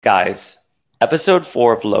Guys, episode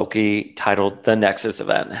 4 of Loki, titled The Nexus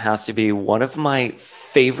Event, has to be one of my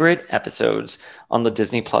favorite episodes on the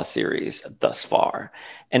Disney Plus series thus far.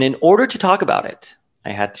 And in order to talk about it,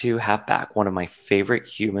 I had to have back one of my favorite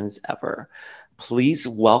humans ever. Please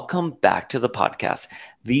welcome back to the podcast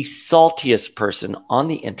the saltiest person on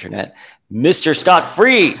the internet, Mr. Scott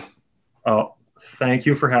Free. Oh, thank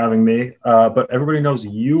you for having me. But everybody knows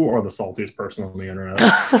you are the saltiest person on the internet.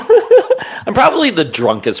 I'm probably the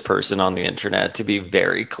drunkest person on the internet, to be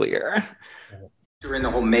very clear. During the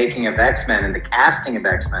whole making of X-Men and the casting of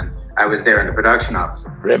X-Men, I was there in the production office.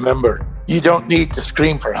 Remember, you don't need to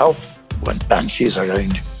scream for help when Banshee's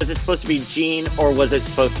around. Was it supposed to be Jean or was it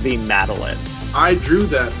supposed to be Madeline? I drew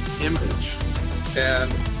that image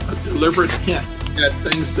and a deliberate hint at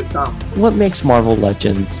things to come. What makes Marvel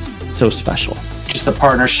Legends so special? Just the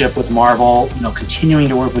partnership with Marvel, continuing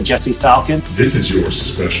to work with Jesse Falcon. This is your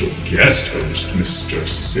special guest host, Mr.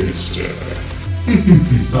 Sinister.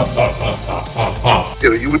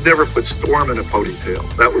 You would never put Storm in a ponytail.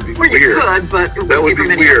 That would be weird. You could, but that would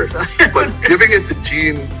be weird. But giving it to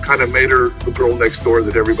Jean kind of made her the girl next door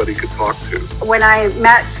that everybody could talk to. When I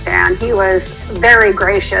met Stan, he was very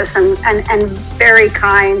gracious and very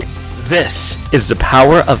kind. This is the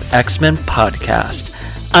Power of X-Men podcast.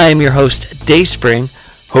 I am your host, Dayspring.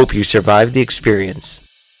 Hope you survived the experience.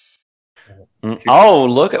 Oh,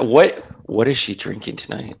 look at what is she drinking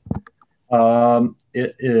tonight?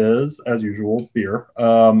 It is, as usual, beer.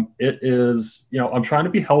 It is, I'm trying to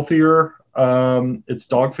be healthier. It's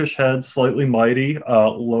Dogfish Head Slightly Mighty,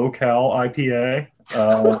 low-cal IPA.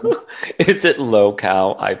 Is it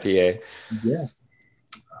low-cal IPA? Yeah.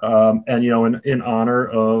 And in honor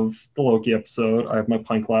of the Loki episode, I have my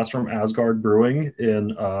pint glass from Asgard Brewing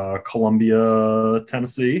in Columbia,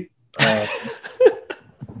 Tennessee.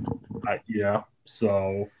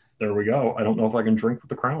 So there we go. I don't know if I can drink with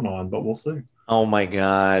the crown on, but we'll see. Oh my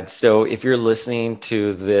God. So if you're listening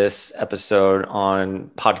to this episode on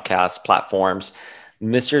podcast platforms,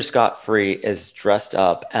 Mr. Scott Free is dressed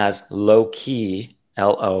up as Loki,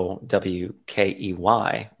 Lowkey,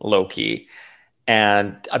 Loki.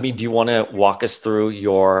 And do you want to walk us through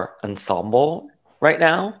your ensemble right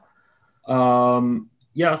now?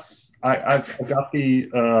 Yes, I've got the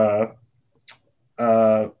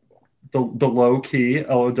Loki,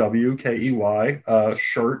 Lowkey,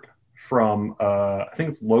 shirt from I think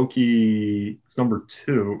it's Loki. It's number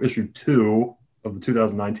 2, issue 2 of the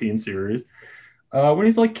 2019 series. When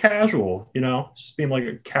he's like casual, just being like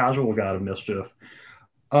a casual god of mischief.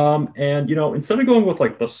 And instead of going with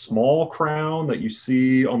like the small crown that you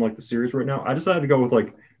see on like the series right now, I decided to go with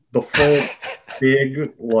like the full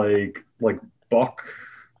big like buck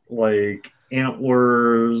like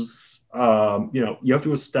antlers. You have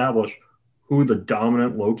to establish who the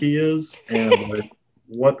dominant Loki is, and like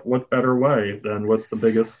what better way than with the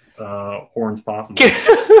biggest horns possible.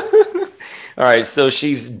 All right, so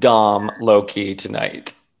she's Dom Loki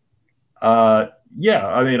tonight. Yeah,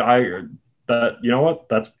 you know what?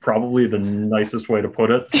 That's probably the nicest way to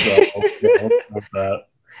put it. So, with that.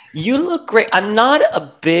 You look great. I'm not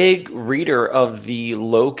a big reader of the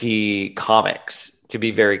Loki comics, to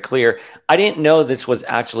be very clear. I didn't know this was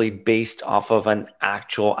actually based off of an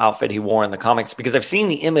actual outfit he wore in the comics, because I've seen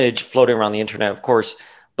the image floating around the internet, of course,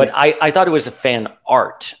 but I thought it was a fan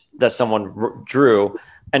art that someone drew.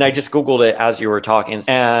 And I just Googled it as you were talking.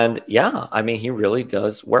 And yeah, he really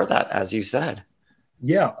does wear that, as you said.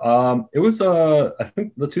 Yeah, it was, I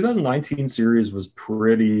think the 2019 series was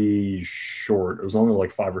pretty short. It was only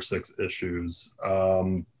like 5 or 6 issues.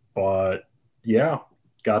 But yeah,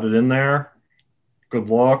 got it in there. Good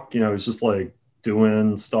luck. It's just like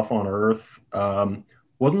doing stuff on Earth.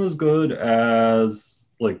 Wasn't as good as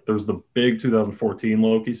like there's the big 2014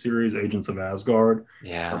 Loki series, Agents of Asgard.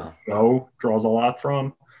 Yeah. Go draws a lot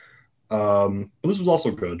from. But this was also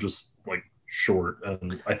good, just like short,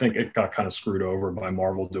 and I think it got kind of screwed over by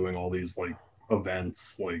Marvel doing all these like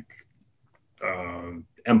events like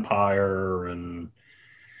Empire and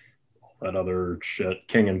all that other shit,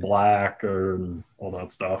 King in Black and all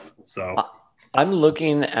that stuff. So I'm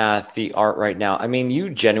looking at the art right now. You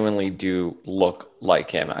genuinely do look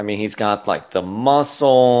like him. He's got like the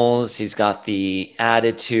muscles, he's got the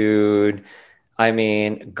attitude.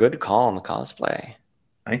 Good call on the cosplay.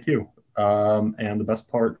 Thank you. And the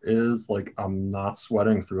best part is like I'm not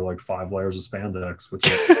sweating through like 5 layers of spandex, which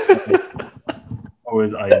is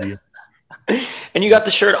always ideal. And you got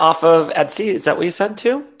the shirt off of Etsy, is that what you said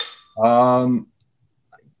too? Or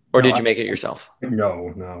did you make it yourself?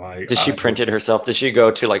 No. Did she print it herself? Did she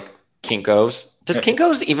go to like Kinko's? Does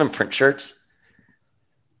Kinko's even print shirts?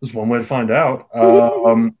 There's one way to find out.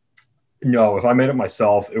 No, if I made it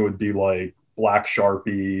myself, it would be like black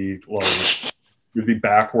Sharpie, like it would be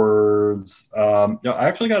backwards. No, I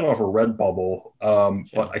actually got it off a Redbubble,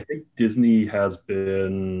 but I think Disney has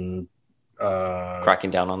been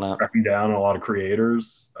cracking down on a lot of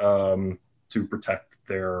creators to protect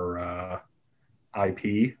their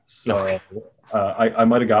IP. So I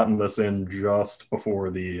might have gotten this in just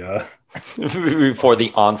before the before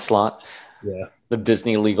the onslaught. Yeah. The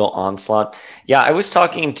Disney legal onslaught. Yeah, I was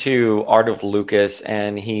talking to Art of Lucas,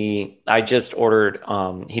 and I just ordered,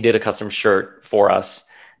 he did a custom shirt for us,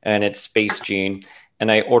 and it's Space Gene.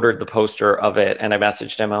 And I ordered the poster of it, and I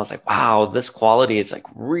messaged him. I was like, wow, this quality is like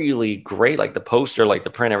really great. Like the poster, like the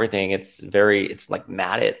print, everything. It's like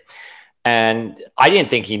matted. And I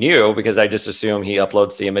didn't think he knew, because I just assume he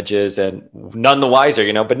uploads the images and none the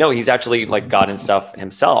wiser, but no, he's actually like gotten stuff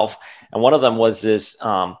himself. And one of them was this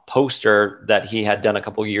poster that he had done a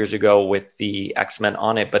couple years ago with the X-Men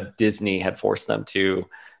on it, but Disney had forced them to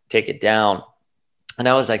take it down. And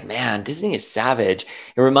I was like, man, Disney is savage.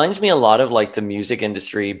 It reminds me a lot of like the music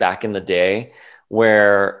industry back in the day,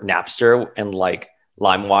 where Napster and like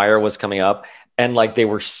LimeWire was coming up, and like they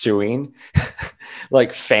were suing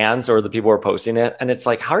like fans or the people who are posting it. And it's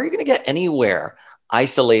like, how are you going to get anywhere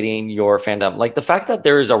isolating your fandom? Like the fact that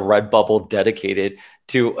there is a Redbubble dedicated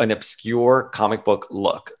to an obscure comic book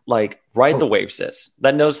look, like ride the wave, sis.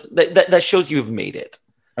 That shows you've made it.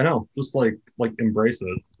 I know, just like embrace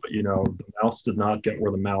it. But the mouse did not get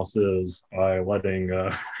where the mouse is by letting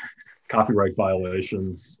copyright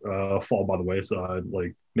violations fall by the wayside.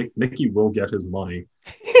 Like Mickey will get his money.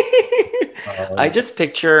 I just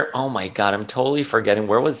picture, oh my God, I'm totally forgetting.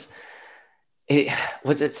 Where was it?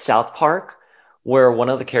 Was it South Park? Where one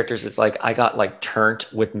of the characters is like, I got like turned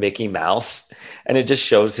with Mickey Mouse, and it just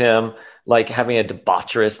shows him like having a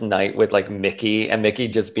debaucherous night with like Mickey, and Mickey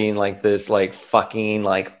just being like this like fucking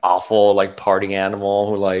like awful like party animal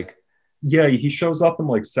who like. Yeah, he shows up in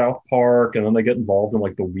like South Park, and then they get involved in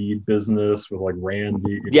like the weed business with like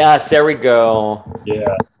Randy. Yes, there we go.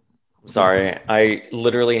 Yeah. Sorry, I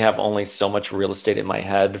literally have only so much real estate in my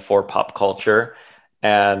head for pop culture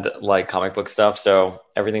and like comic book stuff. So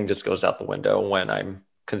everything just goes out the window when I'm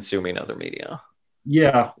consuming other media.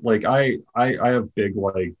 Yeah, like I have big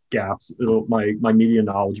like gaps. My media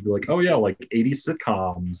knowledge will be like, oh yeah, like 80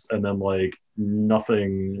 sitcoms, and then like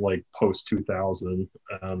nothing like post 2000.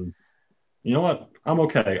 You know what? I'm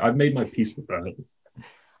okay. I've made my peace with that.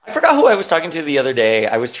 I forgot who I was talking to the other day.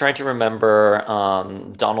 I was trying to remember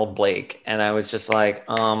Donald Blake, and I was just like,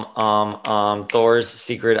 Thor's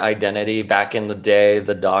secret identity back in the day,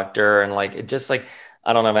 the Doctor, and like it just like,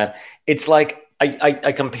 I don't know, man. It's like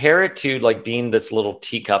I compare it to like being this little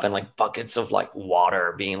teacup and like buckets of like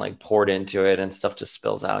water being like poured into it, and stuff just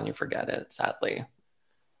spills out and you forget it, sadly.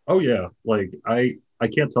 Oh yeah, like I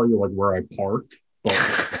can't tell you like where I parked, but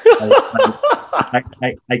I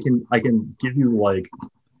can give you like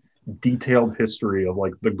detailed history of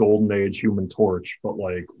like the golden age Human Torch, but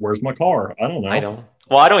like where's my car? I don't know. I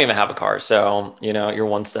don't even have a car, so you're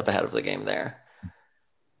one step ahead of the game there.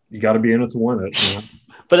 You got to be in it to win it.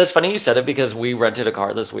 But it's funny you said it, because we rented a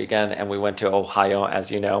car this weekend and we went to Ohio,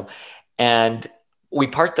 as you know, and we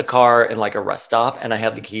parked the car in like a rest stop, and I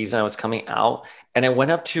had the keys and I was coming out, and I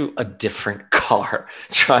went up to a different car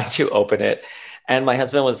trying to open it, and my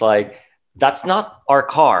husband was like, that's not our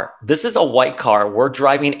car. This is a white car. We're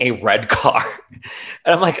driving a red car.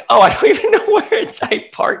 And I'm like, oh, I don't even know where I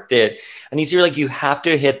parked it. And he's like, you have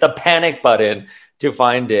to hit the panic button to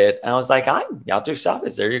find it. And I was like, y'all do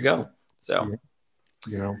sabes. There you go. So,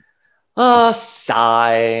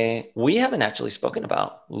 sigh. We haven't actually spoken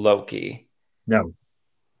about Loki. No.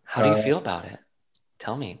 How do you feel about it?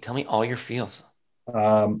 Tell me all your feels.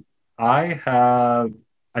 I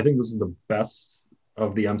think this is the best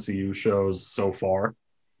of the MCU shows so far.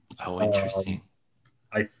 Oh, interesting.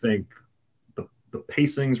 I think the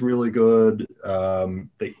pacing's really good.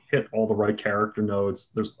 They hit all the right character notes.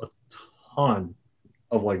 There's a ton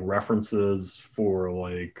of like references for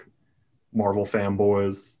like Marvel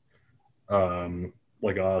fanboys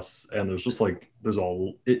like us, and there's just like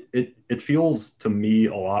it feels to me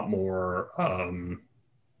a lot more I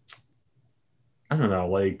don't know,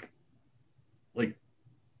 like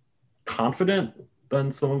confident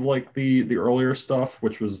than some of like the earlier stuff,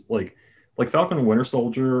 which was like Falcon and Winter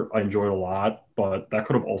Soldier I enjoyed a lot, but that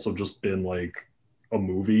could have also just been like a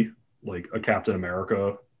movie, like a Captain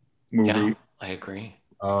America movie. Yeah, I agree.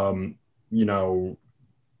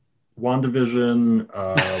 WandaVision.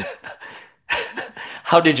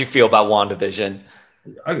 How did you feel about WandaVision?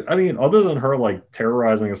 I mean, other than her like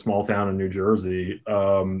terrorizing a small town in New Jersey,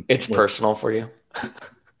 it's like, personal for you.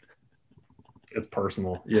 It's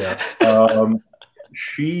personal. Yeah.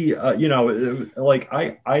 She, like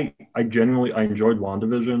I genuinely I enjoyed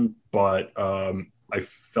WandaVision, but I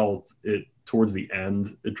felt it towards the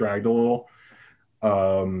end it dragged a little.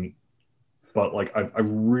 But like I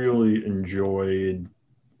really enjoyed,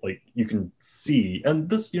 like you can see, and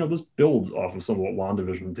this this builds off of some of what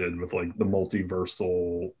WandaVision did with like the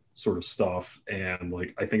multiversal sort of stuff, and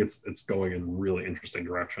like I think it's going in really interesting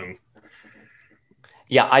directions.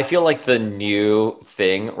 Yeah, I feel like the new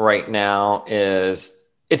thing right now is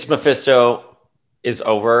it's Mephisto is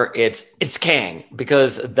over. It's Kang,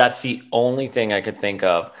 because that's the only thing I could think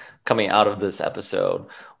of coming out of this episode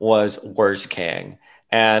was where's Kang?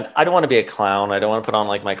 And I don't want to be a clown. I don't want to put on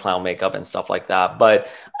like my clown makeup and stuff like that. But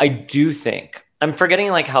I do think I'm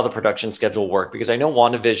forgetting like how the production schedule worked, because I know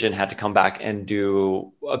WandaVision had to come back and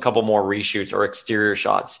do a couple more reshoots or exterior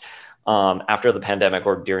shots after the pandemic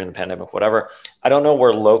or during the pandemic, whatever. I don't know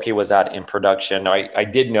where Loki was at in production. I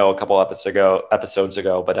did know a couple episodes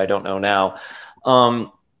ago, but I don't know now.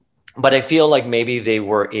 But I feel like maybe they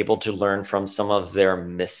were able to learn from some of their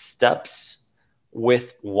missteps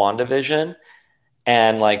with WandaVision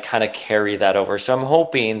and like kind of carry that over. So I'm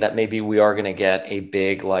hoping that maybe we are going to get a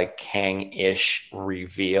big like Kang-ish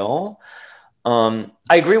reveal. I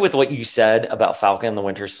agree with what you said about Falcon and the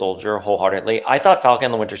Winter Soldier wholeheartedly. I thought Falcon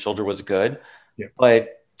and the Winter Soldier was good,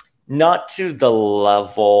 but not to the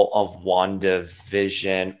level of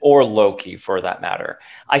WandaVision or Loki for that matter.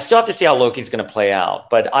 I still have to see how Loki's going to play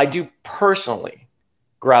out, but I do personally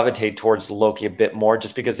gravitate towards Loki a bit more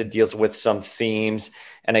just because it deals with some themes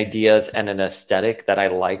and ideas and an aesthetic that I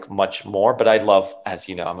like much more. But I love, as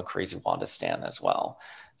you know, I'm a crazy Wanda stan as well.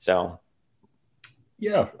 So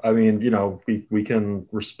yeah, I mean, we can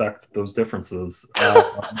respect those differences.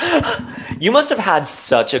 You must have had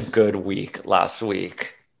such a good week last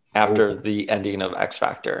week after the ending of X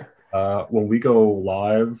Factor. When we go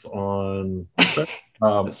live on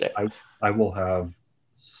Wednesday, I will have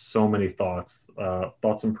so many thoughts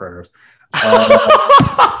and prayers.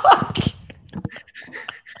 I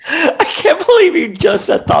can't believe you just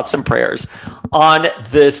said thoughts and prayers on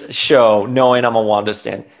this show, knowing I'm a Wanda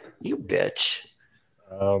stan. You bitch.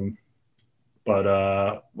 But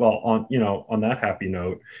on that happy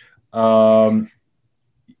note, I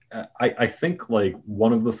think like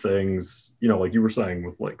one of the things, like you were saying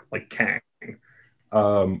with like Kang,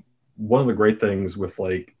 one of the great things with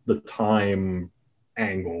like the time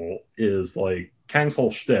angle is like Kang's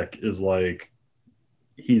whole shtick is like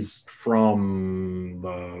he's from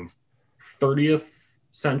the 30th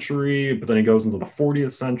century, but then he goes into the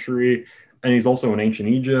 40th century, and he's also in ancient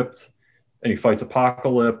Egypt, and he fights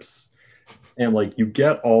Apocalypse, and like you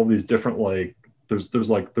get all these different like there's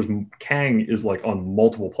Kang is like on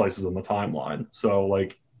multiple places in the timeline. So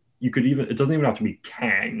like it doesn't even have to be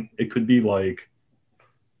Kang. It could be like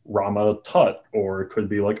Rama Tut, or it could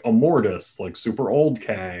be like Immortus, like super old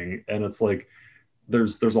Kang. And it's like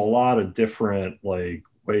there's a lot of different like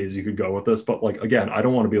ways you could go with this. But like again, I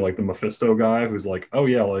don't want to be like the Mephisto guy who's like, oh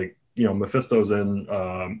yeah, like Mephisto's in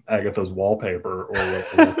Agatha's wallpaper or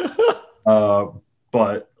whatever.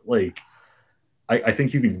 But like I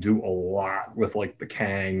think you can do a lot with like the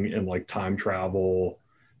Kang and like time travel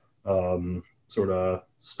sort of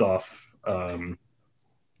stuff.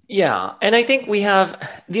 Yeah, and I think we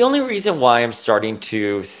have the only reason why I'm starting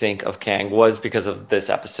to think of Kang was because of this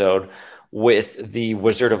episode with the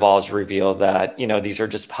Wizard of Oz reveal that, these are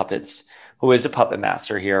just puppets, who is a puppet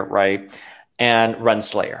master here, right? And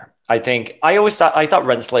Renslayer. I thought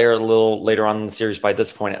Renslayer a little later on in the series, by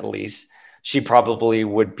this point at least, she probably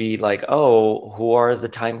would be like, oh, who are the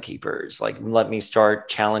timekeepers? Like, let me start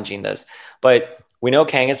challenging this. But we know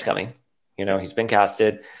Kang is coming. He's been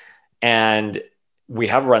casted. And we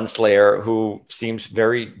have Renslayer, who seems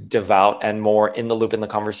very devout and more in the loop in the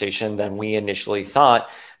conversation than we initially thought.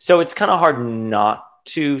 So it's kind of hard not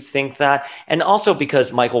to think that. And also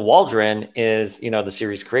because Michael Waldron is, the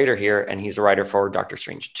series creator here, and he's a writer for Doctor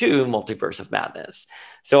Strange 2, Multiverse of Madness.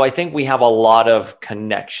 So I think we have a lot of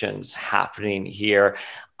connections happening here.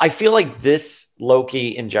 I feel like this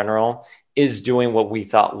Loki in general is doing what we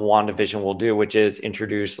thought WandaVision will do, which is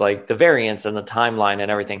introduce like the variants and the timeline and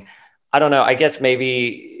everything. I don't know. I guess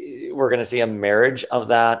maybe we're going to see a marriage of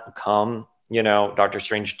that come, Doctor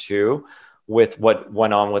Strange 2 with what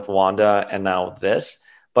went on with Wanda and now this.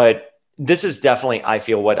 But this is definitely, I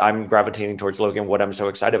feel, what I'm gravitating towards Loki, and what I'm so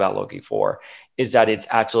excited about Loki for is that it's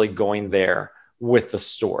actually going there with the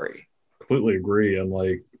story. Completely agree. And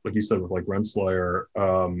like you said with like Renslayer,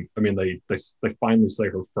 I mean, they finally say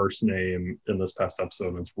her first name in this past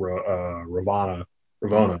episode. It's Ravonna,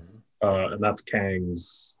 and that's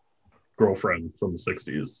Kang's girlfriend from the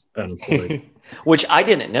 60s. And it's like, which I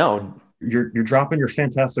didn't know. You're dropping your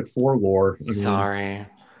Fantastic Four lore. I mean, sorry.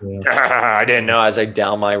 Yeah. I didn't know as I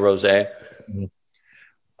down my rosé.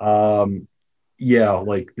 Yeah,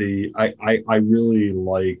 like I really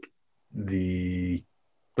like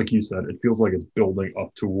like you said, it feels like it's building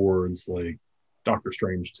up towards like Doctor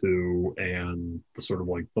Strange 2 and the sort of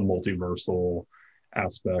like the multiversal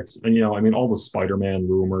aspects. And I mean, all the Spider-Man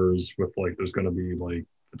rumors with like it's going to be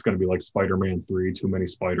like Spider-Man 3, too many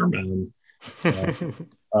Spider-Men.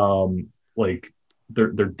 Like they're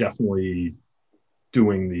definitely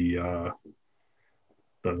doing the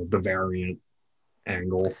variant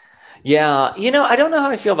angle. Yeah, I don't know how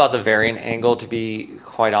I feel about the variant angle, to be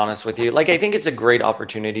quite honest with you. Like, I think it's a great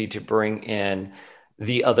opportunity to bring in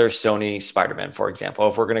the other Sony Spider-Man, for example.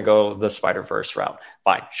 If we're going to go the Spider-Verse route,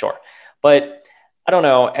 fine, sure. But I don't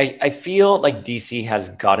know. I feel like DC has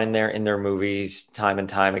gotten there in their movies time and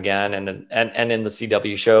time again, and in the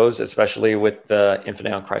CW shows, especially with the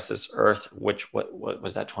Infinite on Crisis Earth, which what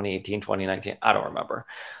was that, 2018, 2019? I don't remember.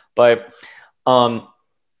 But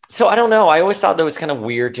so I don't know. I always thought that was kind of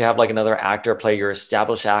weird to have like another actor play your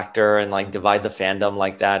established actor and like divide the fandom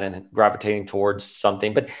like that and gravitating towards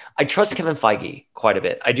something. But I trust Kevin Feige quite a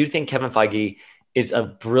bit. I do think Kevin Feige is a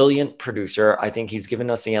brilliant producer. I think he's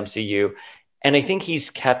given us the MCU, and I think he's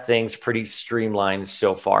kept things pretty streamlined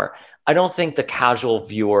so far. I don't think the casual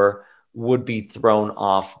viewer would be thrown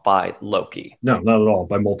off by Loki. No, not at all.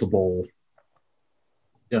 By multiple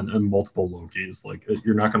and multiple Lokis. Like,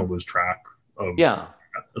 you're not going to lose track of. Yeah.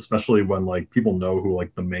 Especially when like people know who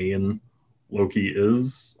like the main Loki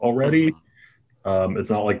is already. It's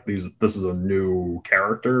not like this is a new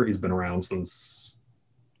character. He's been around since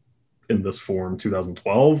in this form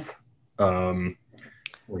 2012.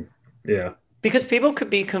 Yeah. Because people could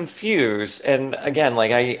be confused. And again,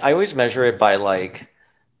 like I always measure it by like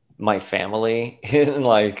my family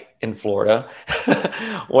in Florida,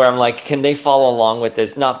 where I'm like, can they follow along with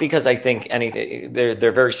this? Not because I think anything,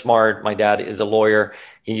 they're very smart. My dad is a lawyer.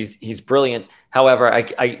 He's brilliant. However,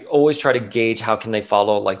 I always try to gauge how can they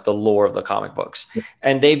follow like the lore of the comic books.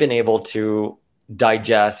 And they've been able to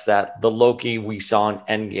digest that the Loki we saw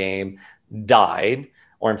in Endgame died,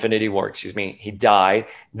 or Infinity War, excuse me, he died.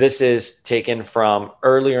 This is taken from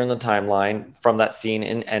earlier in the timeline, from that scene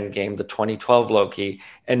in Endgame, the 2012 Loki,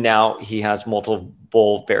 and now he has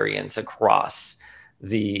multiple variants across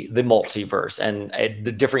the multiverse, and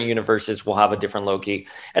the different universes will have a different Loki.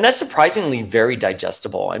 And that's surprisingly very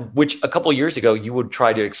digestible, and which a couple years ago, you would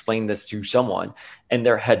try to explain this to someone, and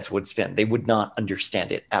their heads would spin. They would not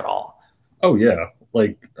understand it at all. Oh, yeah.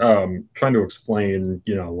 Like, trying to explain,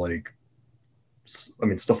 like, I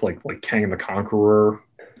mean, stuff like Kang the Conqueror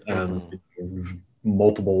and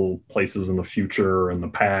multiple places in the future and the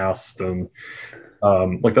past, and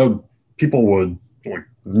like that people would like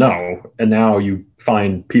know. And now you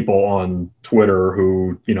find people on Twitter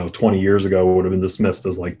who 20 years ago would have been dismissed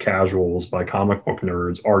as like casuals by comic book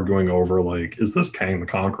nerds arguing over like, is this Kang the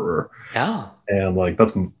Conqueror? Yeah, and like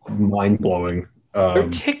that's mind blowing. There are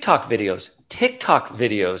TikTok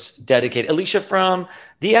videos dedicated. Alicia from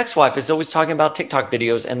The Ex-Wife is always talking about TikTok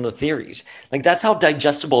videos and the theories. Like, that's how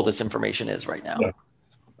digestible this information is right now.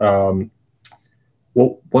 Yeah.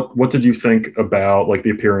 Well, what did you think about like the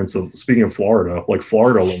appearance of, speaking of Florida, like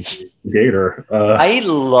Florida Gator? I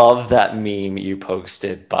love that meme you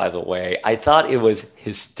posted, by the way. I thought it was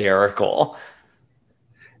hysterical.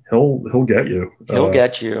 He'll get you. He'll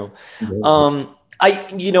get you.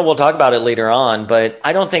 We'll talk about it later on, but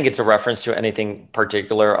I don't think it's a reference to anything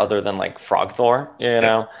particular other than like Frog Thor,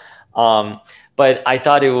 but I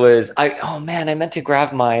thought it was, I meant to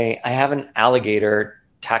grab I have an alligator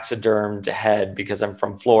taxidermed head because I'm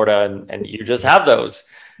from Florida and you just have those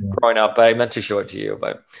growing up, but I meant to show it to you.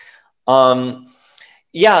 But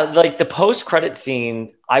like the post-credit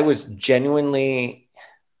scene, I was genuinely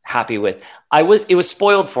happy with. It was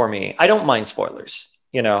spoiled for me. I don't mind spoilers.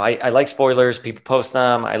 I like spoilers. People post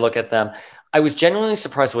them. I look at them. I was genuinely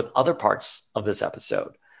surprised with other parts of this episode,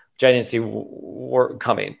 which I didn't see were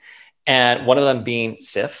coming. And one of them being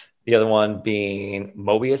Sif, the other one being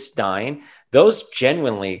Mobius dying. Those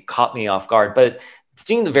genuinely caught me off guard. But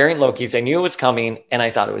seeing the variant Lokis, I knew it was coming, and I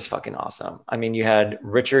thought it was fucking awesome. I mean, you had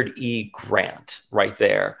Richard E. Grant right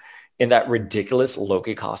there in that ridiculous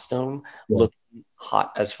Loki costume, looking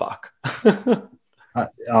hot as fuck.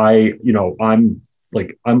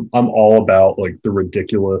 I'm all about like the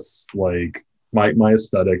ridiculous, like my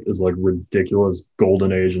aesthetic is like ridiculous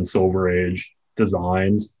golden age and silver age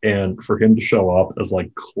designs, and for him to show up as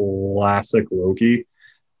like classic Loki,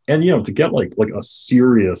 and to get like a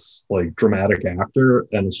serious like dramatic actor,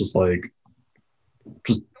 and it's just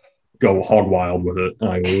go hog wild with it, and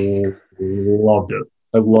I loved it.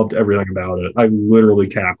 I loved everything about it. I literally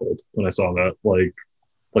cackled when I saw that, like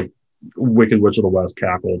Wicked Witch of the West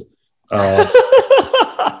cackled. That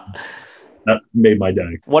made my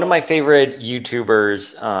day. One of my favorite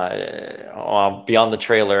YouTubers, beyond the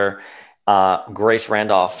trailer, Grace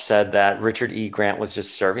Randolph, said that Richard E. Grant was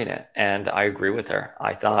just serving it. And I agree with her.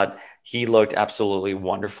 I thought he looked absolutely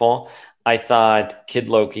wonderful. I thought Kid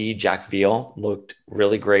Loki, Jack Veal, looked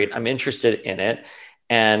really great. I'm interested in it.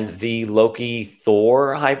 And the Loki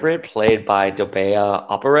Thor hybrid played by Dobea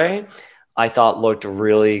Opere, I thought looked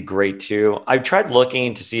really great too. I tried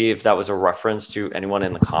looking to see if that was a reference to anyone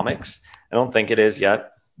in the comics. I don't think it is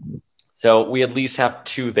yet. So we at least have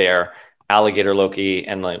two there, Alligator Loki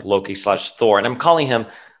and like Loki/Thor. And I'm calling him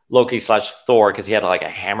Loki/Thor because he had like a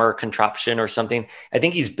hammer contraption or something. I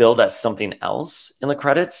think he's billed as something else in the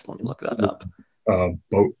credits. Let me look that up.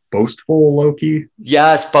 Boastful Loki?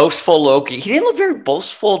 Yes, boastful Loki. He didn't look very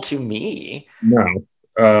boastful to me. No.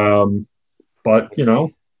 But, you know,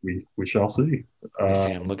 we shall see.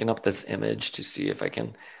 I'm looking up this image to see if I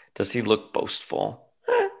can. Does he look boastful?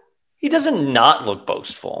 He doesn't not look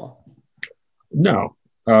boastful. No.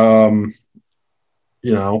 You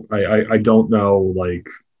know, I don't know like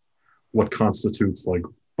what constitutes like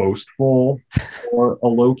boastful for a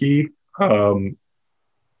Loki.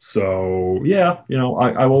 So yeah, you know,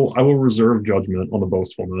 I will reserve judgment on the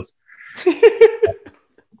boastfulness.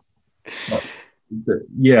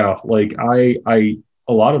 Yeah, like I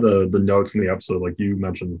a lot of the notes in the episode, like you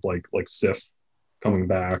mentioned, like Sif coming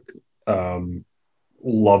back.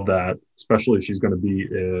 Love that, especially if she's going to be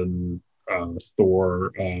in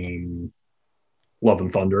Thor, Love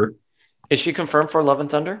and Thunder. Is she confirmed for Love and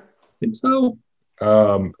Thunder? I think so.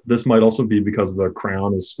 This might also be because the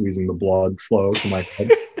crown is squeezing the blood flow to my head.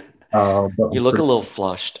 But you look a little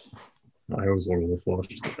flushed. I always look a little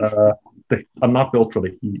flushed. I'm not built for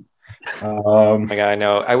the heat. I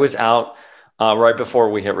know. I was out right before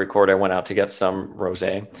we hit record. I went out to get some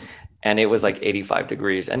rosé, and it was like 85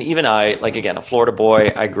 degrees. And even I, like, again, a Florida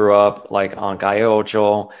boy, I grew up like on Cayo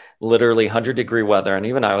Ocho, literally 100-degree weather. And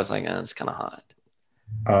even I was like, it's kind of hot.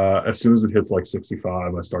 As soon as it hits like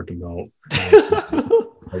 65, I start to melt.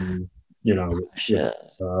 And, you know,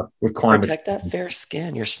 with climate. Protect that fair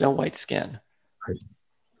skin, your snow white skin.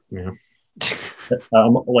 Yeah.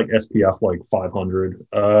 I'm like SPF like 500.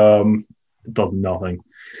 It does nothing.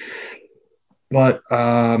 But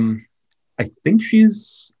I think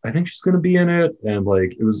she's going to be in it, and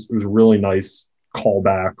like it was a really nice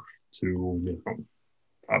callback to, you know,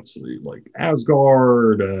 obviously like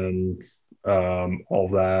Asgard and all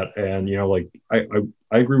that. And you know, like I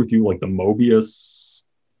agree with you, like the Mobius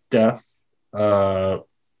death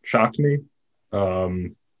shocked me.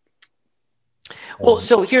 Well,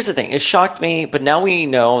 so here's the thing. It shocked me, but now we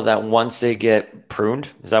know that once they get pruned,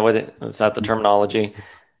 is that the terminology?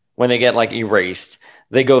 When they get like erased,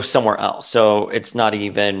 they go somewhere else. So it's not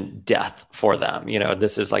even death for them. You know,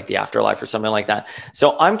 this is like the afterlife or something like that.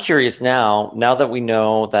 So I'm curious now that we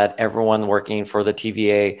know that everyone working for the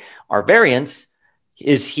TVA are variants,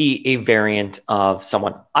 is he a variant of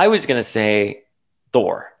someone? I was going to say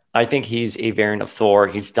Thor. I think he's a variant of Thor.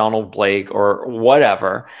 He's Donald Blake or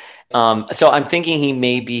whatever. So I'm thinking he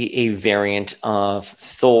may be a variant of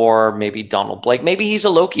Thor, maybe Donald Blake. Maybe he's a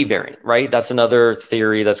Loki variant, right? That's another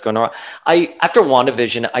theory that's going on. After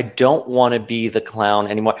WandaVision, I don't want to be the clown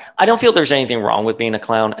anymore. I don't feel there's anything wrong with being a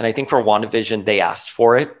clown. And I think for WandaVision, they asked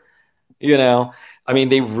for it. You know, I mean,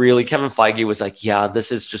 Kevin Feige was like, yeah,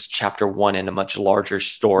 this is just chapter 1 in a much larger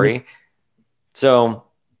story. Mm-hmm. So.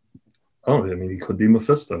 Oh, I mean, he could be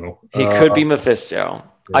Mephisto. He could be Mephisto.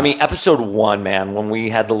 Yeah. I mean, episode 1, man, when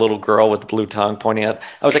we had the little girl with the blue tongue pointing at,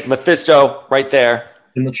 I was like, Mephisto, right there.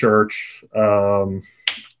 In the church. Done.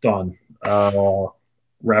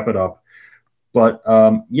 Wrap it up. But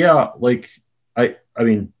yeah, like, I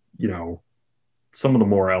mean, you know, some of the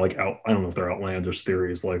more I don't know if they're outlandish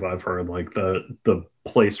theories, like I've heard, like the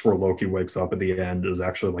place where Loki wakes up at the end is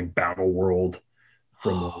actually like Battle World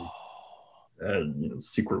from and, you know,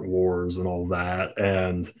 Secret Wars and all that,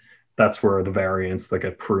 and that's where the variants that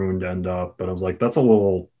get pruned end up. But I was like, that's a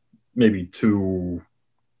little maybe too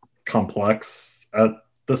complex at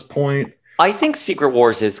this point. I think Secret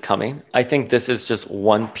Wars is coming. I think this is just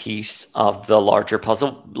one piece of the larger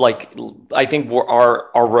puzzle. Like, I think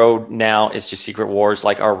our road now is just Secret Wars,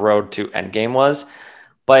 like our road to Endgame was.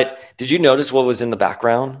 But did you notice what was in the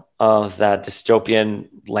background of that dystopian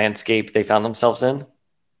landscape they found themselves in?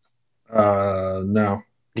 No.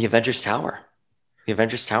 The Avengers Tower. The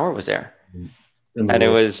Avengers Tower was there. And it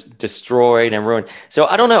was destroyed and ruined. So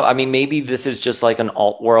I don't know. I mean, maybe this is just like an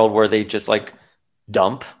alt world where they just like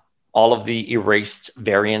dump all of the erased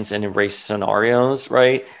variants and erased scenarios,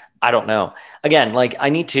 right? I don't know. Again, like I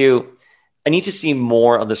need to see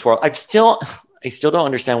more of this world. I still don't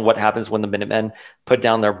understand what happens when the Minutemen put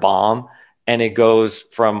down their bomb and it goes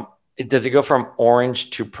from, does it go from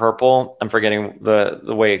orange to purple? I'm forgetting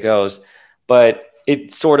the way it goes, but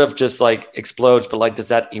it sort of just like explodes. But like, does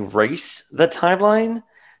that erase the timeline?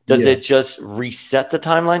 Does it just reset the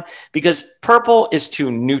timeline? Because purple is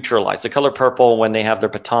to neutralize. The color purple, when they have their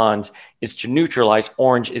batons, is to neutralize.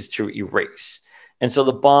 Orange is to erase. And so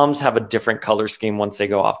the bombs have a different color scheme once they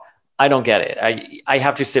go off. I don't get it. I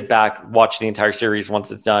have to sit back, watch the entire series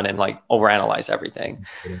once it's done, and like overanalyze everything.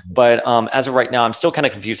 But as of right now, I'm still kind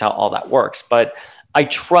of confused how all that works. But I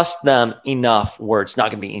trust them enough where it's not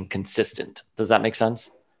going to be inconsistent. Does that make sense?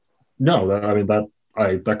 No,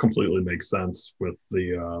 that completely makes sense with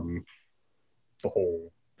the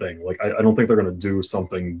whole thing. Like, I don't think they're going to do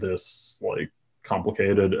something this like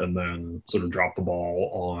complicated and then sort of drop the ball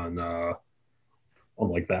on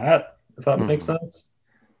like that. If that makes sense.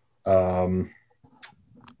 I mean,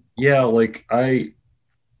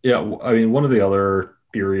 one of the other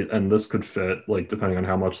theories, and this could fit, like, depending on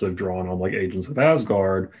how much they've drawn on like Agents of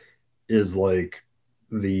Asgard, is like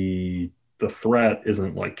the threat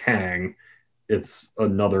isn't like Kang, it's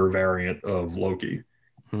another variant of Loki.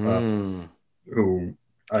 Who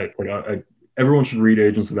everyone should read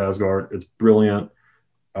Agents of Asgard. It's brilliant.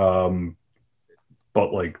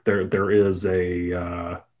 But like there is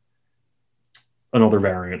another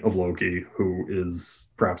variant of Loki who is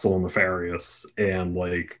perhaps a little nefarious, and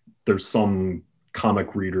like there's some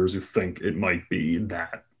comic readers who think it might be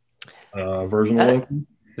that version of Loki.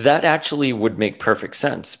 That actually would make perfect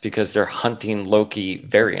sense because they're hunting Loki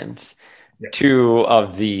variants. Yes. Two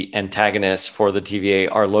of the antagonists for the TVA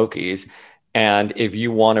are Lokis. And if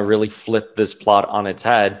you want to really flip this plot on its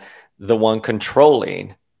head, the one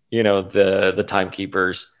controlling, the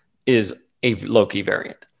timekeepers is a Loki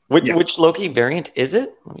variant. Which Loki variant is it?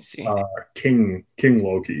 Let me see. King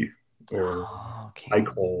Loki or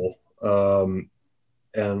Eichel.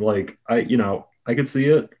 And like I could see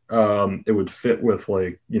it. It would fit with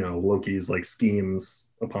like Loki's like schemes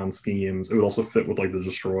upon schemes. It would also fit with like the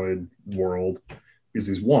destroyed world because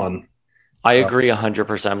he's one. I agree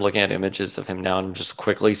 100%. I'm looking at images of him now and just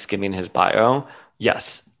quickly skimming his bio.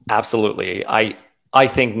 Yes, absolutely. I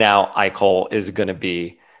think now Eichel is going to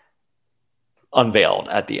be unveiled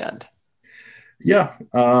at the end. Yeah,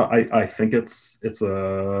 I think it's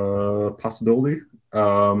a possibility.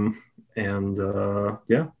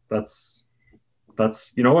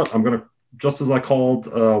 That's you know what, I'm gonna, just as I called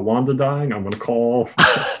Wanda dying, I'm gonna call.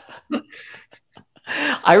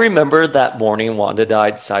 I remember that morning Wanda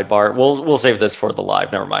died. Sidebar. We'll save this for the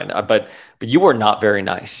live. Never mind. But you were not very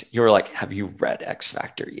nice. You were like, "Have you read X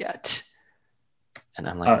Factor yet?" And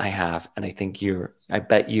I'm like, "I have." And I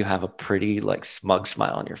bet you have a pretty like smug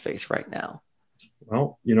smile on your face right now.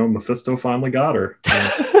 Well, Mephisto finally got her.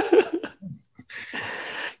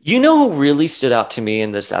 Who really stood out to me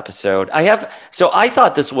in this episode? I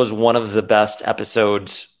thought this was one of the best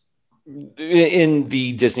episodes in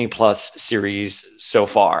the Disney Plus series so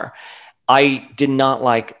far. I did not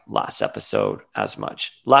like last episode as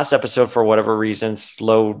much. Last episode, for whatever reason,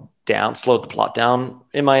 slowed the plot down,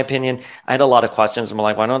 in my opinion. I had a lot of questions. I'm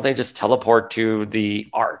like, why don't they just teleport to the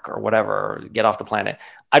Ark or whatever, or get off the planet?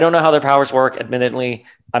 I don't know how their powers work. Admittedly,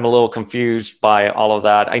 I'm a little confused by all of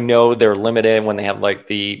that. I know they're limited when they have like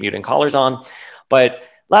the mutant collars on, but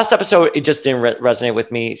last episode, it just didn't resonate with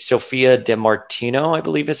me. Sophia DiMartino, I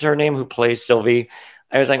believe is her name, who plays Sylvie.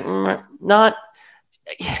 I was like,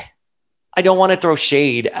 I don't want to throw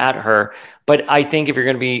shade at her, but I think if you're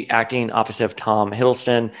going to be acting opposite of Tom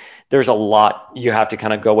Hiddleston, there's a lot you have to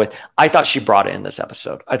kind of go with. I thought she brought it in this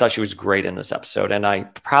episode. I thought she was great in this episode, and I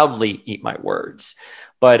proudly eat my words.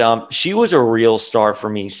 But she was a real star for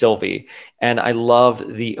me, Sylvie. And I love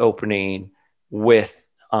the opening with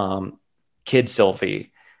Kid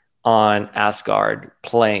Sylvie on Asgard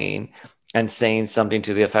playing and saying something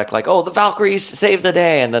to the effect like, "Oh, the Valkyries saved the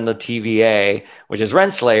day." And then the TVA, which is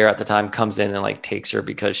Renslayer at the time, comes in and like takes her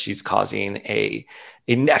because she's causing a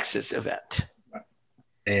Nexus event.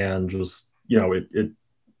 And just, it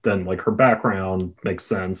then like her background makes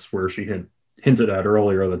sense, where she had hinted at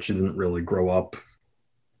earlier that she didn't really grow up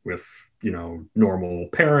with, normal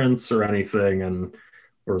parents or anything. And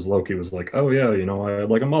whereas Loki was like, "Oh yeah, I had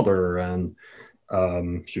like a mother," and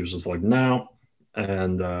she was just like, "No."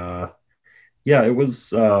 And it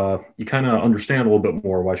was you kind of understand a little bit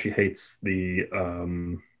more why she hates the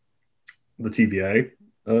TVA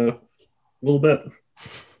a little bit,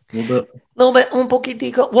 un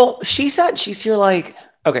poquitico. Well, she said she's here like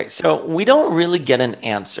Okay, so we don't really get an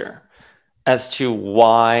answer as to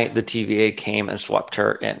why the TVA came and swept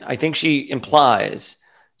her in. I think she implies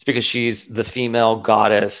it's because she's the female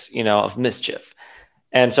goddess, of mischief.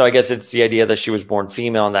 And so I guess it's the idea that she was born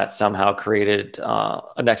female and that somehow created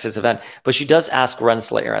a Nexus event. But she does ask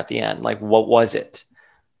Renslayer at the end, like, what was it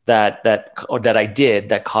that I did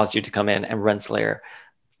that caused you to come in? And Renslayer,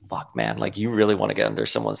 fuck, man, like, you really want to get under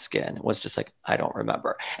someone's skin. It was just like, I don't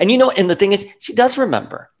remember. And and the thing is, she does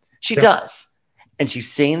remember. She does. And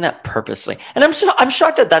she's saying that purposely. And I'm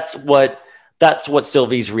shocked that that's what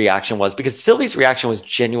Sylvie's reaction was, because Sylvie's reaction was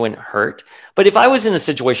genuine hurt. But if I was in a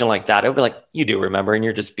situation like that, I would be like, you do remember, and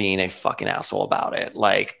you're just being a fucking asshole about it.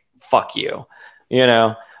 Like, fuck you,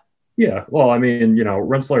 Yeah. Well, I mean,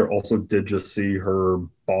 Renslayer also did just see her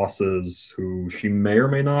bosses, who she may or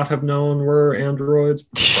may not have known were androids,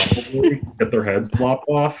 probably get their heads lopped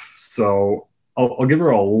off. So I'll give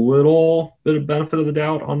her a little bit of benefit of the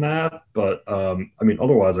doubt on that. But I mean,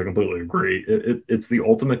 otherwise, I completely agree. It's the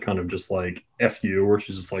ultimate kind of just like F you, where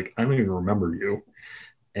she's just like, I don't even remember you.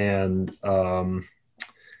 And I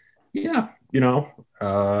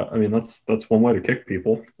mean, that's one way to kick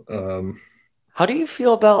people. How do you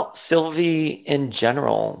feel about Sylvie in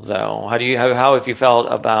general, though? How have you felt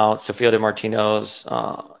about Sophia DiMartino's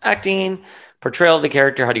acting, portrayal of the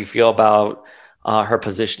character? How do you feel about her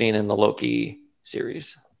positioning in the Loki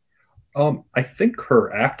series? I think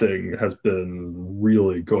her acting has been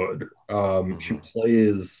really good. She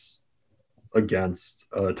plays against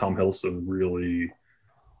Tom Hiddleston really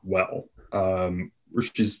well.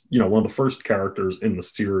 She's one of the first characters in the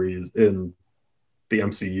series, in the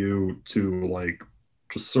MCU, to like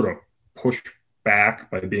just sort of push back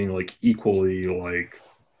by being like equally like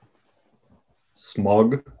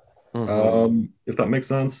smug, if that makes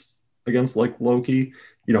sense, against like Loki.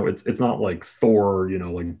 It's not like Thor,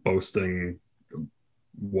 like boasting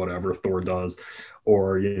whatever Thor does,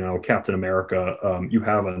 or Captain America. You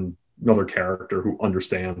have another character who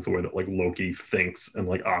understands the way that like Loki thinks and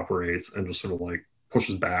like operates, and just sort of like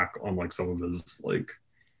pushes back on like some of his like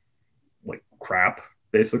crap,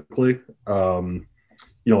 basically.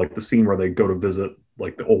 Like the scene where they go to visit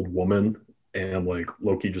like the old woman, and like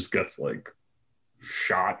Loki just gets like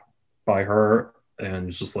shot by her, and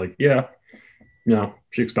it's just like,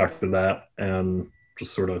 she expected that, and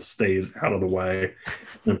just sort of stays out of the way.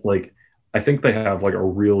 And it's like, I think they have like a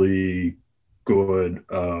really good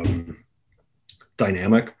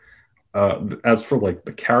dynamic. As for like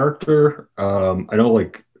the character, I know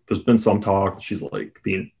like there's been some talk she was like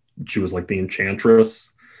the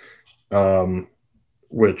Enchantress,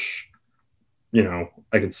 which I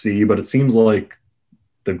could see, but it seems like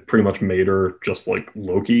they pretty much made her just like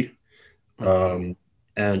Loki.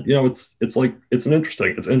 And it's an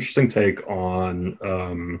interesting take on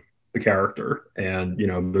the character. And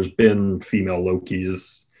there's been female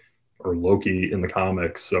Lokis or Loki in the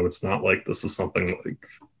comics, so it's not like this is something like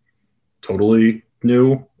totally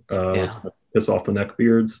new. It's gonna piss off the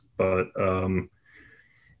neckbeards, but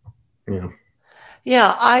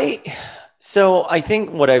So I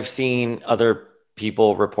think what I've seen other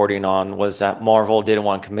people reporting on was that Marvel didn't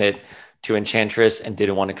want to commit to Enchantress and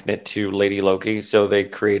didn't want to commit to Lady Loki, so they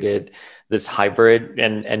created this hybrid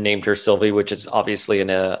and named her Sylvie, which is obviously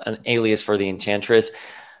an alias for the Enchantress.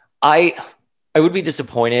 I would be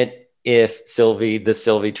disappointed if the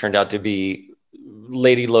Sylvie turned out to be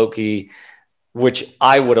Lady Loki, which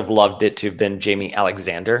I would have loved it to have been Jamie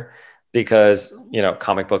Alexander, because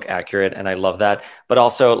comic book accurate, and I love that. But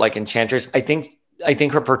also like Enchantress, I think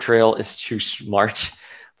her portrayal is too smart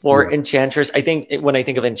for Enchantress. I think when I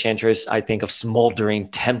think of Enchantress, I think of smoldering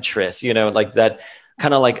temptress, like that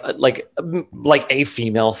kind of like a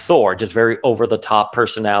female Thor, just very over the top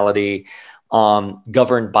personality,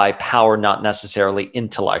 governed by power, not necessarily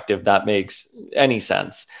intellect, if that makes any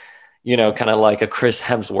sense. Kind of like a Chris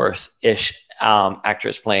Hemsworth-ish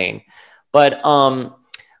actress playing. But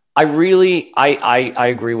I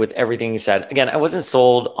agree with everything you said. Again, I wasn't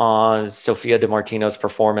sold on Sophia DiMartino's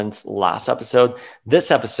performance last episode. This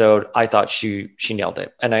episode, I thought she nailed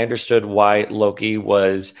it. And I understood why Loki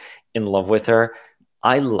was in love with her.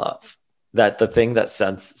 I love that the thing that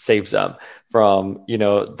saves them from,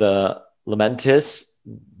 the Lamentis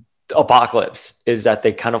apocalypse is that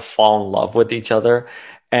they kind of fall in love with each other.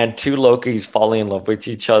 And two Lokis falling in love with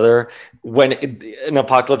each other when an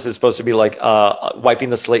apocalypse is supposed to be like wiping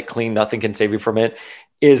the slate clean, nothing can save you from it,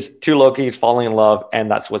 is two Lokis falling in love, and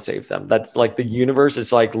that's what saves them. That's like the universe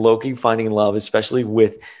is like Loki finding love, especially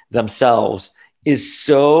with themselves, is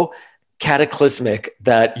so cataclysmic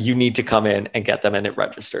that you need to come in and get them, and it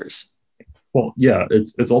registers. Well, yeah,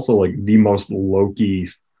 it's also like the most Loki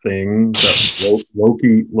thing that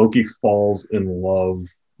Loki falls in love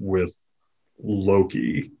with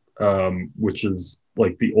Loki, which is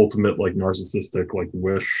like the ultimate like narcissistic like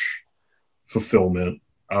wish fulfillment,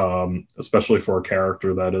 especially for a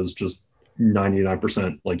character that is just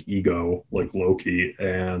 99% like ego like Loki.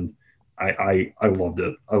 And I loved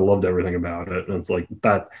it. I loved everything about it. And it's like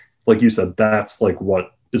that, like you said, that's like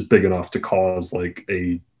what is big enough to cause like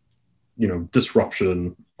a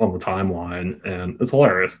disruption on the timeline, and it's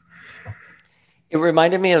hilarious. It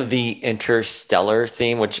reminded me of the Interstellar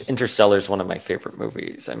theme, which Interstellar is one of my favorite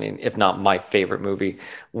movies. I mean, if not my favorite movie,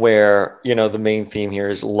 where, the main theme here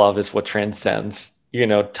is love is what transcends,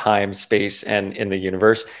 time, space, and in the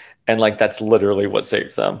universe. And like, that's literally what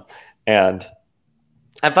saves them. And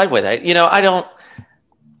I'm fine with it.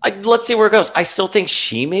 Let's see where it goes. I still think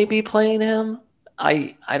she may be playing him.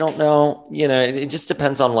 I don't know. It just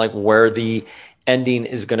depends on like where the ending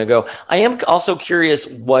is going to go. I am also curious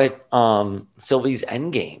what Sylvie's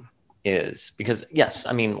endgame is, because yes,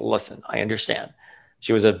 I mean, listen, I understand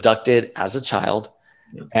she was abducted as a child,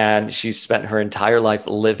 and she spent her entire life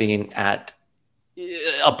living at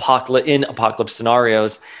apocalypse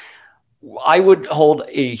scenarios. I would hold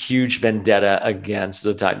a huge vendetta against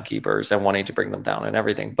the Timekeepers and wanting to bring them down and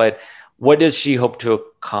everything. But what does she hope to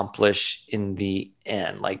accomplish in the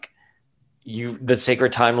end? Like, the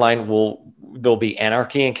sacred timeline, there'll be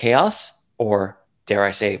anarchy and chaos, or dare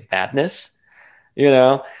I say madness?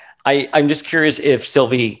 I'm just curious if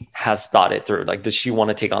Sylvie has thought it through. Like, does she want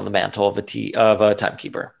to take on the mantle of a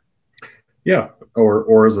timekeeper? Yeah.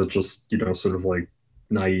 Or is it just, sort of like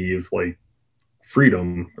naive, like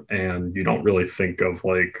freedom, and you don't really think of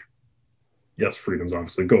like, yes, freedom's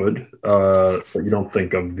obviously good, but you don't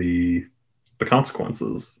think of the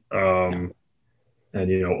consequences. And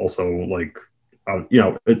also like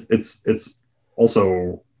it's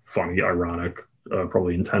also funny, ironic,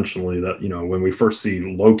 probably intentionally, that when we first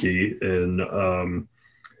see Loki in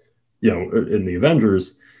in the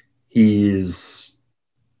Avengers, he's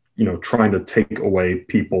trying to take away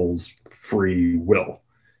people's free will.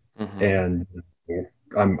 Mm-hmm. And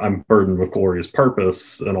I'm burdened with glorious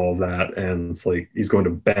purpose and all of that, and it's like he's going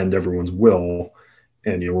to bend everyone's will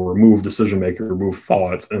and remove decision making, remove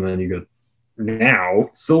thought, and then you get now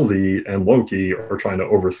Sylvie and Loki are trying to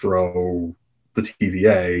overthrow the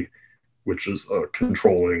TVA, which is a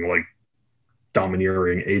controlling, like,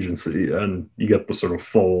 domineering agency, and you get the sort of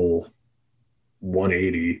full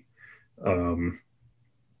 180,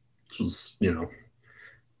 which is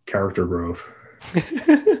character growth.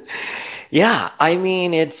 Yeah, I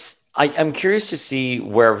mean, I'm curious to see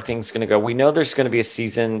where everything's going to go. We know there's going to be a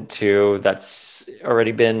season 2 that's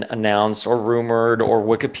already been announced or rumored, or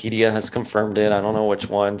Wikipedia has confirmed it. I don't know which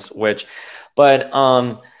one's which, but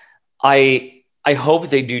I hope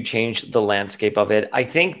they do change the landscape of it. I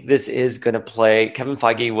think this is going to play. Kevin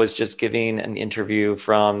Feige was just giving an interview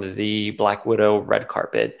from the Black Widow red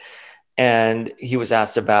carpet, and he was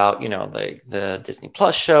asked about the Disney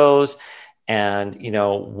Plus shows and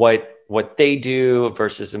what they do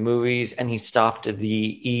versus the movies. And he stopped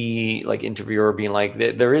the interviewer being like,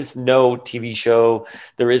 there is no TV show,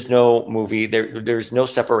 there is no movie, there's no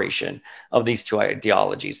separation of these two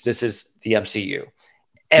ideologies. This is the MCU.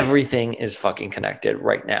 Everything is fucking connected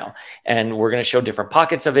right now. And we're going to show different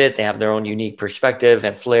pockets of it. They have their own unique perspective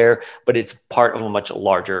and flair, but it's part of a much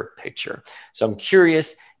larger picture. So I'm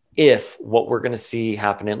curious if what we're going to see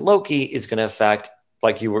happen in Loki is going to affect,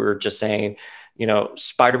 like you were just saying,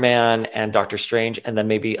 Spider-Man and Doctor Strange, and then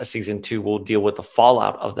maybe a season 2 will deal with the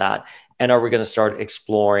fallout of that. And are we going to start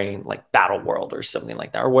exploring like Battle World or something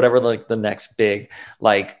like that, or whatever like the next big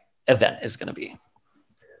like event is going to be?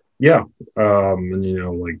 Yeah.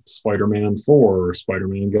 And like Spider-Man 4,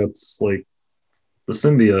 Spider-Man gets like the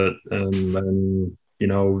symbiote, and then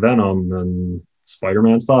Venom, and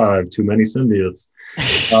Spider-Man 5, too many symbiotes.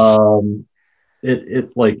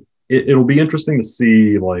 It'll be interesting to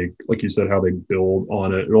see, like you said, how they build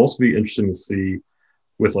on it. It'll also be interesting to see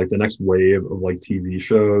with like the next wave of like TV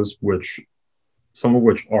shows, some of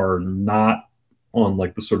which are not on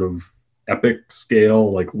like the sort of epic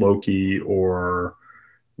scale, like Loki or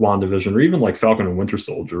WandaVision, or even like Falcon and Winter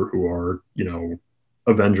Soldier, who are,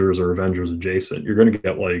 Avengers or Avengers adjacent. You're going to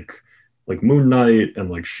get like Moon Knight and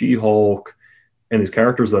like She-Hulk, and these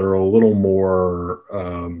characters that are a little more,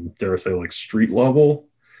 dare I say, like street level,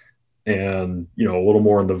 and a little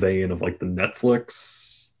more in the vein of like the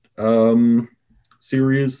Netflix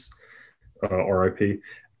series, RIP.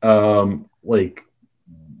 Like,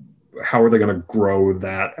 how are they going to grow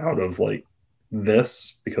that out of like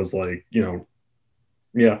this? Because like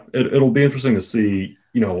it'll be interesting to see,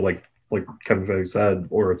 like Kevin Feige said,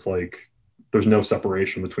 or it's like there's no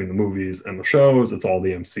separation between the movies and the shows. It's all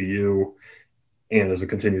the MCU. And as it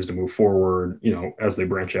continues to move forward, you know, as they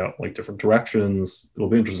branch out like different directions, it'll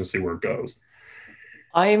be interesting to see where it goes.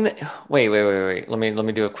 Wait. Let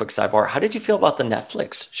me do a quick sidebar. How did you feel about the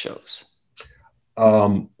Netflix shows?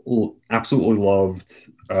 Absolutely loved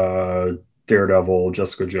Daredevil,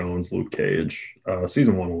 Jessica Jones, Luke Cage.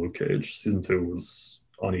 Season 1 of Luke Cage. Season 2 was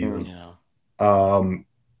uneven.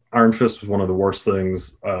 Iron Fist was one of the worst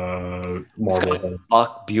things Marvel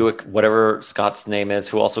Buck Buick, whatever Scott's name is,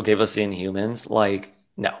 who also gave us the Inhumans. Like,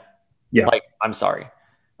 no. Yeah. Like, I'm sorry.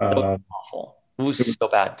 That was awful. It was so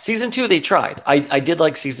bad. Season 2, they tried. I did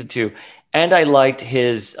like season 2. And I liked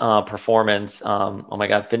his performance. Oh my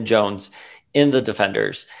God, Finn Jones in The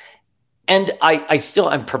Defenders. And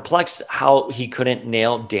I'm perplexed how he couldn't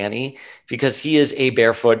nail Danny, because he is a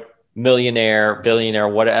barefoot millionaire, billionaire,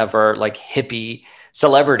 whatever, like hippie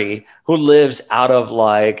celebrity who lives out of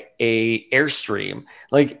like a Airstream.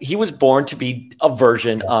 Like, he was born to be a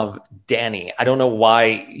version of Danny. I don't know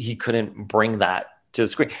why he couldn't bring that to the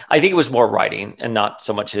screen. I think it was more writing and not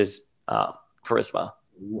so much his charisma.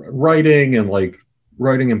 Writing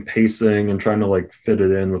and pacing and trying to like fit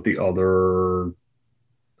it in with the other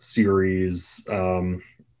series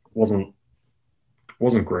wasn't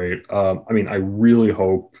great. I mean, I really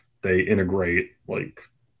hope they integrate, like,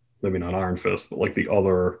 maybe not Iron Fist, but like the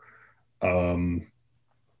other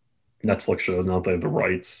Netflix shows, now that they have the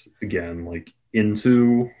rights again, like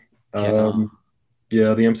into the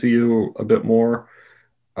MCU a bit more.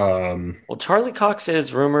 Well, Charlie Cox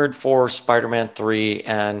is rumored for Spider-Man 3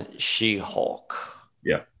 and She-Hulk.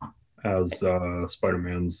 Yeah, as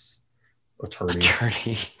Spider-Man's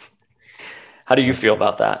attorney. How do you feel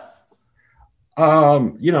about that?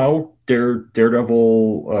 You know,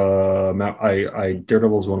 Daredevil.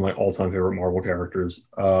 Daredevil is one of my all-time favorite Marvel characters.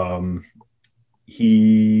 It'll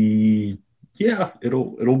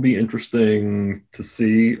be interesting to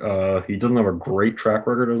see. He doesn't have a great track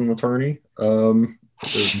record as an attorney.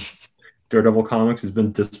 Daredevil comics, he's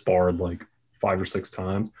been disbarred like 5 or 6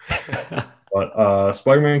 times. But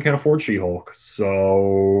Spider-Man can't afford She-Hulk,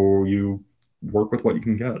 so you work with what you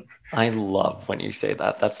can get. I love when you say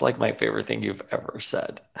that. That's like my favorite thing you've ever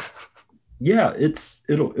said. Yeah,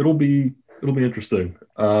 it'll be interesting.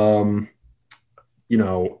 You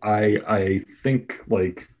know, I think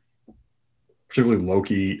like particularly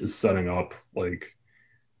Loki is setting up like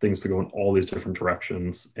things to go in all these different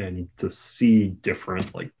directions and to see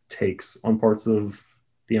different like takes on parts of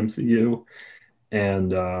the MCU,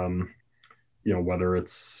 and you know, whether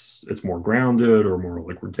it's more grounded or more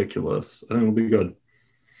like ridiculous, I think it'll be good.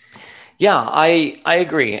 Yeah, I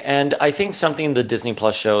agree. And I think something the Disney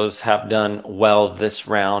Plus shows have done well this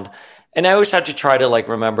round, and I always have to try to like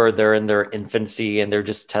remember they're in their infancy and they're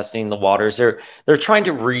just testing the waters. They're trying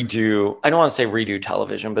to redo, I don't want to say redo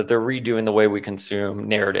television, but they're redoing the way we consume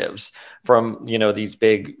narratives from, you know, these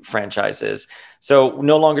big franchises. So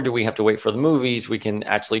no longer do we have to wait for the movies. We can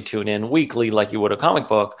actually tune in weekly like you would a comic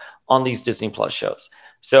book on these Disney Plus shows.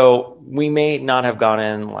 So we may not have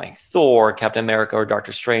gotten like Thor, Captain America, or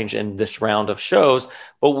Doctor Strange in this round of shows,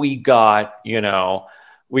 but we got, you know,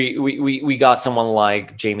 we got someone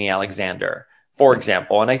like Jamie Alexander, for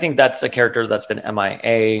example. And I think that's a character that's been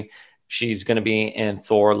MIA. She's going to be in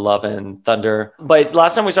Thor, Love and Thunder. But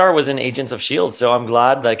last time we saw her was in Agents of S.H.I.E.L.D. So I'm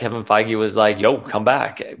glad that Kevin Feige was like, yo, come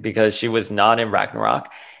back, because she was not in Ragnarok.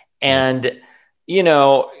 And, you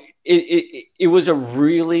know, it was a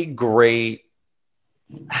really great,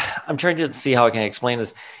 I'm trying to see how I can explain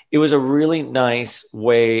this. It was a really nice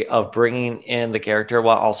way of bringing in the character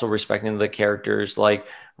while also respecting the character's like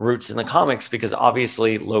roots in the comics, because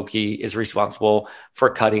obviously Loki is responsible for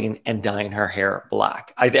cutting and dyeing her hair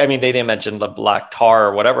black. I mean, they didn't mention the black tar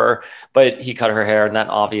or whatever, but he cut her hair, and that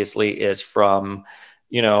obviously is from,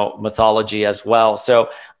 you know, mythology as well. So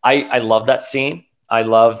I love that scene. I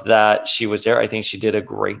love that she was there. I think she did a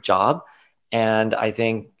great job, and I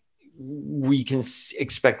think we can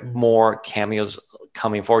expect more cameos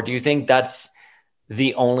coming forward. Do you think that's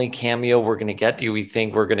the only cameo we're going to get? Do we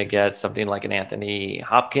think we're going to get something like an Anthony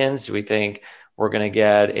Hopkins? Do we think we're going to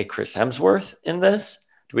get a Chris Hemsworth in this?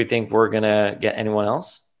 Do we think we're going to get anyone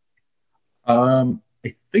else? I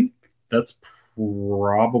think that's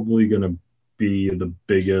probably going to be the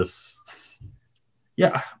biggest.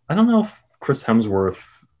 Yeah, I don't know if Chris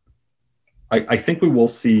Hemsworth. I think we will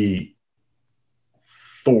see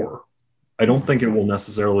Thor. I don't think it will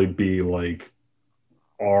necessarily be like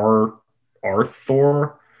our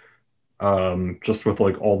Thor, just with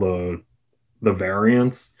like all the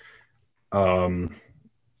variants. I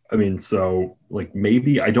I mean, so like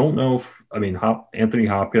maybe I don't know if I mean Anthony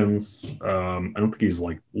Hopkins. I don't think he's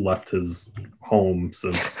like left his home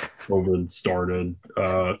since COVID started.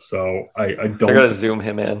 So I don't. They're gonna zoom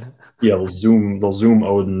him in. Yeah, they'll zoom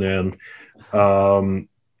Odin in.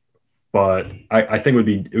 But I think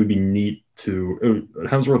it would be neat to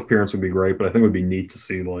Hemsworth appearance would be great, but I think it would be neat to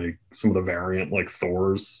see like some of the variant like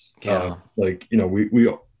Thors. Yeah. Like we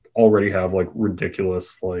already have like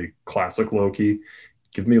ridiculous like classic Loki.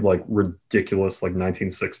 Give me like ridiculous like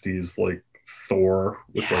 1960s like Thor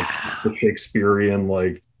with like the Shakespearean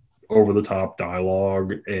like over the top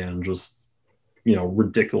dialogue and just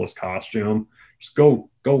ridiculous costume. Just go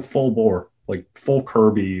full bore, like full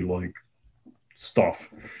Kirby like stuff.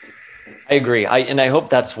 I agree. I hope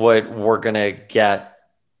that's what we're gonna get.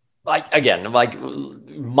 Again, like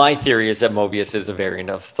my theory is that Mobius is a variant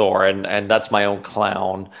of Thor, and that's my own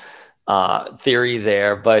clown theory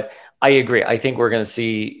there. But I agree. I think we're gonna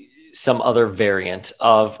see some other variant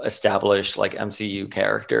of established like MCU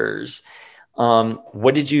characters.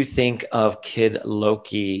 What did you think of Kid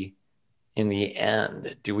Loki in the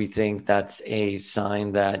end? Do we think that's a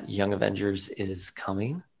sign that Young Avengers is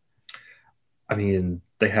coming? I mean,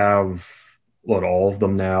 they have all of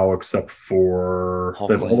them now except for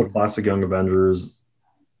they have all the classic Young Avengers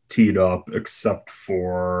teed up except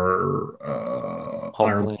for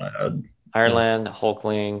Iron Lad,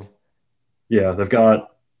 Hulkling. Yeah, they've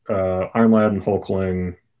got Iron Lad and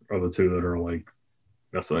Hulkling are the two that are like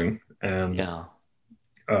missing, and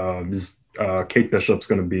Kate Bishop's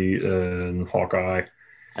going to be in Hawkeye.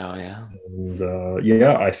 Oh yeah, and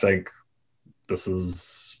I think this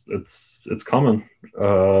is it's coming.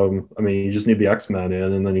 I mean, you just need the X-Men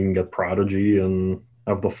in, and then you can get Prodigy and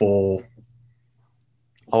have the full.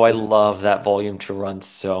 Oh, I love that volume to run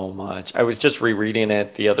so much. I was just rereading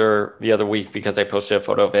it the other week because I posted a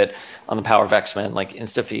photo of it on the Power of X-Men like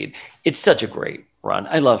Insta feed. It's such a great run.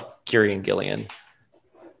 I love Kieran Gillian.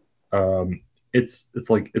 It's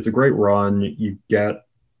a great run. You get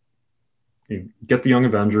the Young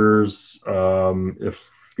Avengers. If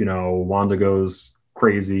Wanda goes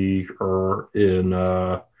crazy, or in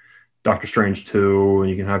Doctor Strange 2, and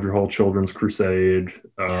you can have your whole Children's Crusade.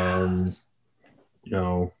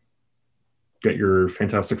 Get your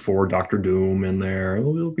Fantastic Four, Doctor Doom in there.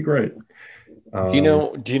 It'll be great. Do you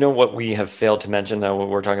know what we have failed to mention though when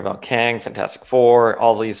we're talking about Kang, Fantastic Four,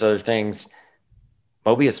 all these other things?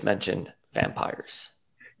 Mobius mentioned vampires.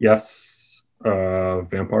 Yes,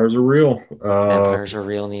 vampires are real. Vampires are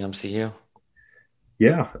real in the MCU.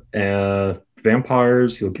 Yeah, and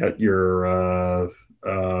vampires. You'll get your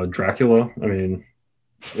Dracula. I mean,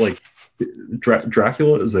 like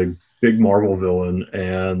Dracula is a big Marvel villain,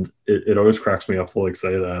 and it always cracks me up to like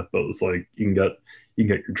say that, but it's like you can get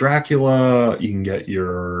your Dracula, you can get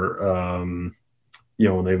your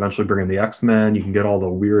when they eventually bring in the X-Men, you can get all the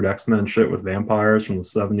weird X-Men shit with vampires from the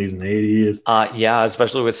 70s and 80s. Yeah,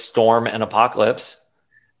 especially with Storm and Apocalypse.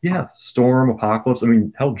 Yeah, Storm, Apocalypse. I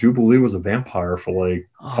mean, hell, Jubilee was a vampire for like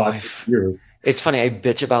 5 years. It's funny, I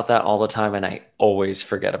bitch about that all the time, and I always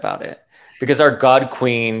forget about it. Because our God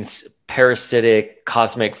Queen's parasitic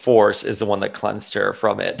cosmic force is the one that cleansed her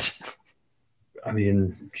from it. I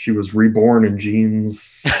mean, she was reborn in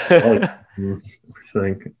Jean's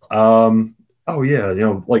everything. Oh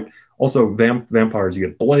yeah, like also vampires. You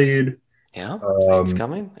get Blade. Yeah, Blade's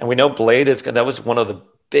coming, and we know Blade is. That was one of the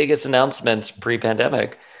biggest announcements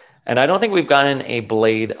pre-pandemic, and I don't think we've gotten a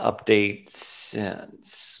Blade update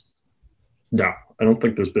since. No, I don't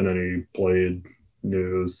think there's been any Blade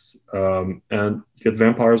news. And you get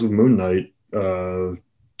vampires with Moon Knight.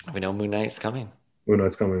 We know Moon Knight's coming. Moon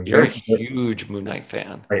Knight's coming. You're a huge Moon Knight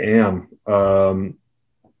fan. I am.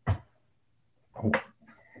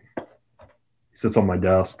 He sits on my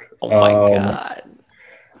desk. Oh my god.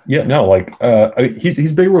 Yeah, no, like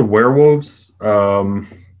he's big with werewolves.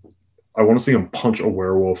 I want to see him punch a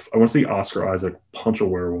werewolf. I want to see Oscar Isaac punch a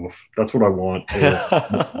werewolf. That's what I want.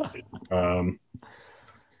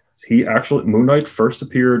 Moon Knight first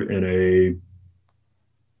appeared in a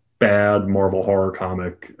bad Marvel horror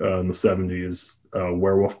comic in the 70s,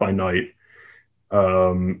 Werewolf by Night,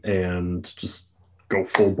 and just go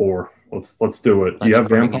full bore. Let's do it. You have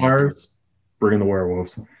vampires, bring in the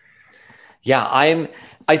werewolves. Yeah,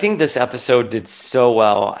 I think this episode did so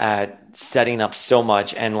well at setting up so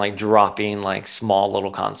much and like dropping like small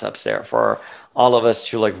little concepts there for all of us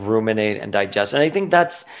to like ruminate and digest. And I think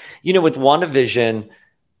that's, with WandaVision,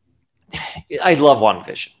 I love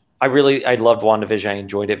WandaVision. I loved WandaVision. I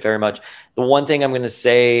enjoyed it very much. The one thing I'm going to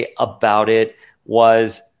say about it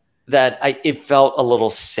was that it felt a little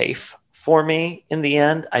safe for me in the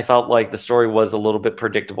end. I felt like the story was a little bit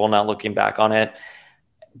predictable now looking back on it.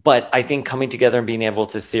 But I think coming together and being able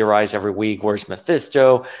to theorize every week, where's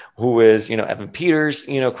Mephisto, who is, Evan Peters,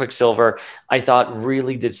 Quicksilver, I thought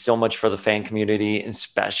really did so much for the fan community, and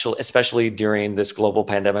especially during this global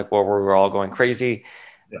pandemic where we were all going crazy.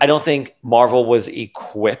 Yeah. I don't think Marvel was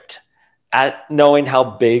equipped at knowing how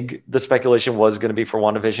big the speculation was going to be for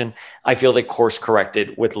WandaVision. I feel they course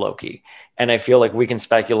corrected with Loki. And I feel like we can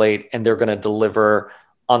speculate and they're going to deliver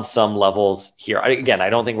on some levels here. Again, I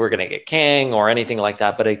don't think we're going to get Kang or anything like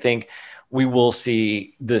that, but I think we will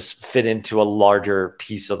see this fit into a larger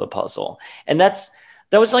piece of the puzzle. And that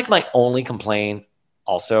was like my only complaint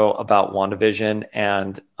also about WandaVision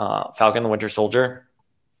and Falcon and the Winter Soldier.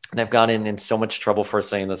 And I've gotten in so much trouble for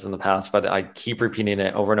saying this in the past, but I keep repeating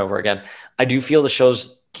it over and over again. I do feel the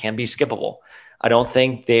shows can be skippable. I don't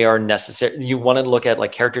think they are necessary. You want to look at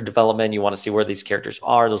like character development. You want to see where these characters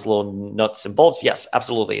are, those little nuts and bolts. Yes,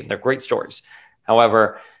 absolutely. They're great stories.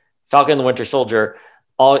 However, Falcon and the Winter Soldier,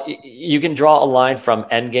 you can draw a line from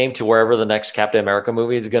Endgame to wherever the next Captain America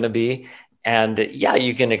movie is going to be. And yeah,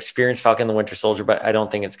 you can experience Falcon and the Winter Soldier, but I don't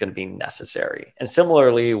think it's going to be necessary. And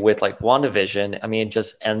similarly with like WandaVision, I mean, it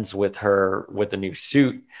just ends with her with a new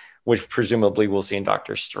suit, which presumably we'll see in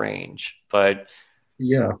Doctor Strange. But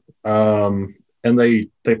yeah. And they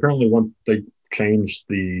apparently they changed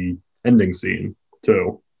the ending scene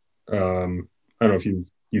too. I don't know if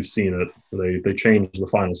you've seen it. They changed the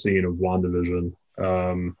final scene of WandaVision,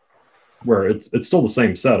 where it's still the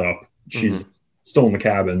same setup. She's still in the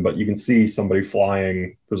cabin, but you can see somebody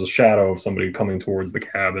flying. There's a shadow of somebody coming towards the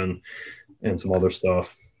cabin and some other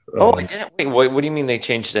stuff. I didn't. Wait, what do you mean they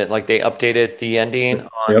changed it? Like they updated the ending?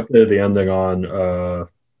 They updated the ending on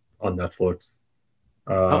Netflix.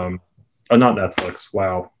 Not Netflix.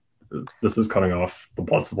 Wow. This is cutting off the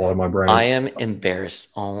blood supply in my brain. I am embarrassed.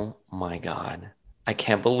 Oh my God. I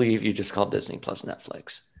can't believe you just called Disney Plus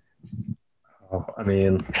Netflix. Oh, I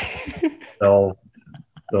mean, they'll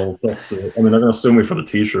sue. I mean, they're going to sue me for the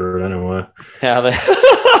t-shirt anyway. Yeah.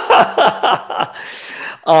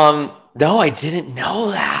 No, I didn't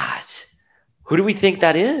know that. Who do we think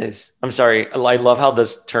that is? I'm sorry. I love how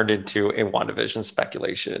this turned into a WandaVision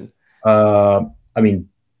speculation. I mean,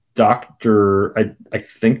 I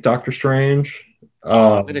think Doctor Strange.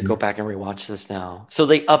 I'm going to go back and rewatch this now. So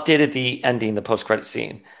they updated the ending, the post-credit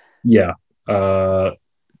scene. Yeah.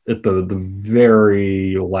 At the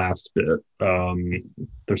very last bit,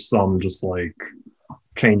 there's some just like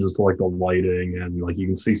changes to like the lighting and like you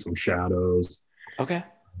can see some shadows. Okay.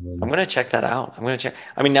 I'm going to check that out.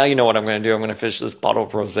 I mean, now you know what I'm going to do. I'm going to finish this bottle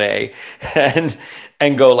of rosé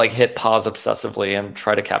and go like hit pause obsessively and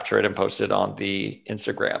try to capture it and post it on the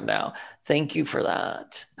Instagram now. Thank you for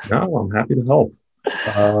that. No, I'm happy to help.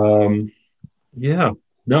 Yeah,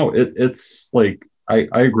 no, it's like, I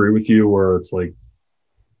agree with you where it's like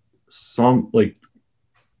some, like,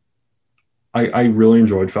 I really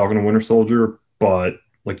enjoyed Falcon and Winter Soldier, but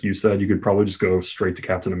like you said, you could probably just go straight to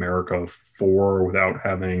Captain America 4 without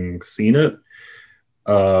having seen it.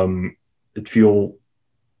 It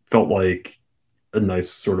felt like a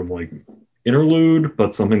nice sort of like interlude,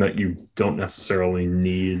 but something that you don't necessarily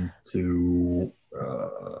need to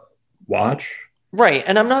watch. Right.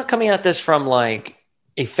 And I'm not coming at this from like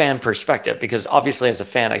a fan perspective, because obviously as a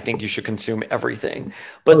fan, I think you should consume everything.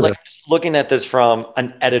 But like just looking at this from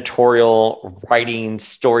an editorial writing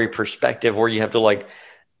story perspective where you have to like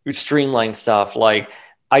streamline stuff, like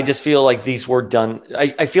I just feel like these were done.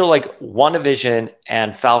 I feel like WandaVision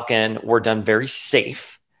and Falcon were done very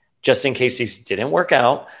safe, just in case these didn't work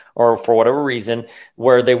out or for whatever reason,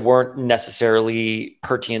 where they weren't necessarily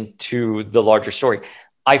pertinent to the larger story.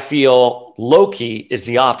 I feel Loki is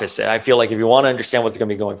the opposite. I feel like if you want to understand what's going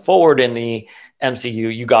to be going forward in the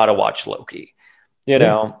MCU, you got to watch Loki, you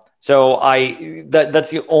know? So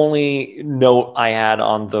that's the only note I had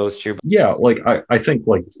on those two. Yeah. Like I think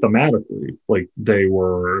like thematically, like they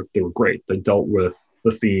were great. They dealt with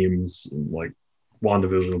the themes like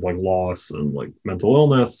WandaVision of like loss and like mental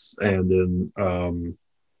illness, and in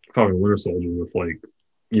Falcon and Winter Soldier with like,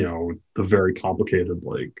 you know, the very complicated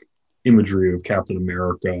like imagery of Captain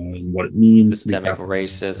America and what it means, systemic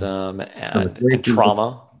racism and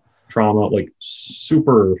trauma, like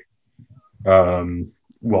super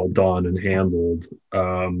well done and handled,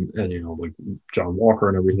 and you know, like John Walker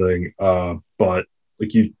and everything, but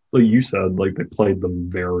like you said, like they played them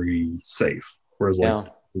very safe, whereas like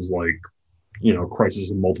this is like, you know, crisis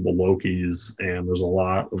of multiple Lokis and there's a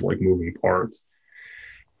lot of like moving parts.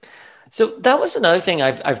 So that was another thing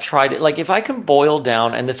I've tried. Like if I can boil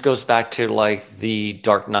down, and this goes back to like the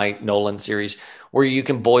Dark Knight Nolan series, where you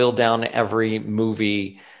can boil down every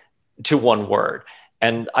movie to one word.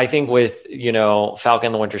 And I think with,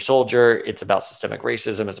 Falcon the Winter Soldier, it's about systemic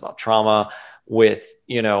racism, it's about trauma. With,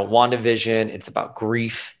 WandaVision, it's about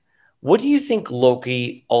grief. What do you think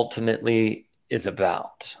Loki ultimately is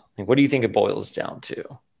about? What do you think it boils down to?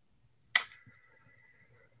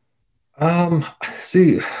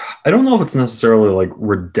 See, I don't know if it's necessarily like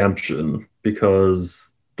redemption,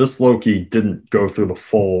 because this Loki didn't go through the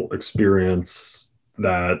full experience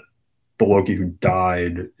that the Loki who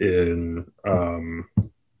died in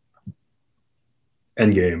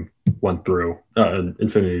Endgame went through.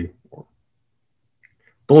 Infinity War.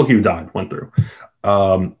 The Loki who died went through.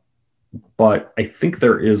 But I think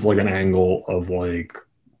there is like an angle of like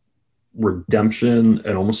redemption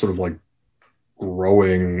and almost sort of like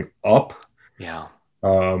growing up. Yeah.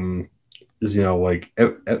 Is, like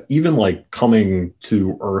even like coming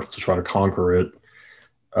to Earth to try to conquer it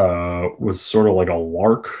was sort of like a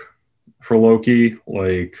lark for Loki.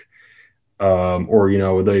 Like, or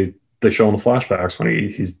they show in the flashbacks when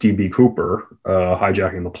he's DB Cooper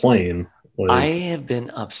hijacking the plane. Like, I have been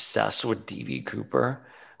obsessed with DB Cooper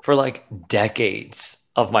for like decades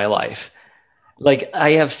of my life. Like,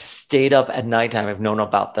 I have stayed up at nighttime. I've known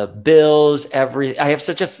about the Bills. I have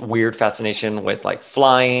such a weird fascination with like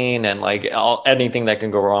flying and like anything that can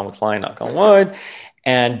go wrong with flying, knock on wood.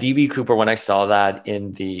 And DB Cooper, when I saw that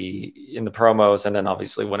in the promos, and then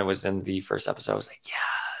obviously when it was in the first episode, I was like,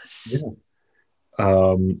 yes.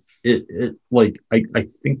 Yeah. It like I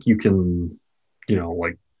think you can,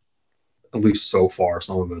 like, at least so far,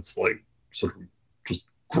 some of it's like sort of just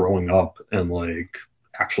growing up and like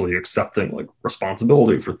actually accepting like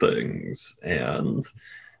responsibility for things and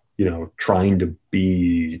trying to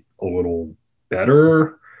be a little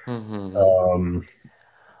better. Mm-hmm.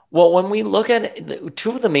 Well, when we look at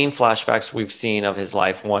two of the main flashbacks we've seen of his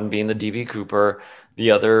life, one being the DB Cooper,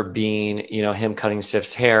 the other being him cutting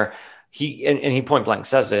Sif's hair, he point blank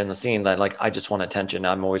says it in the scene that like, I just want attention,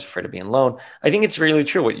 I'm always afraid of being alone. I think it's really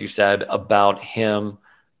true what you said about him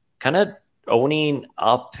kind of owning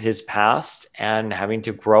up his past and having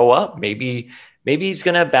to grow up. Maybe he's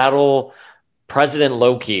going to battle President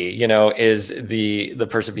Loki, is the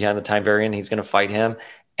person behind the Time Variant. He's going to fight him.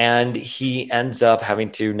 And he ends up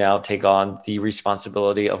having to now take on the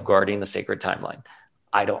responsibility of guarding the sacred timeline.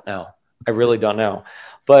 I don't know. I really don't know.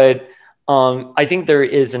 But I think there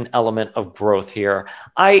is an element of growth here.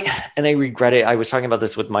 I regret it. I was talking about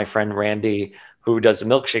this with my friend Randy, who does the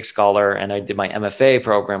Milkshake Scholar, and I did my MFA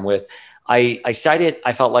program with. I cited,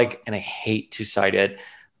 I felt like, and I hate to cite it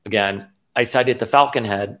again, I cited the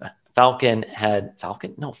Fountainhead. I'm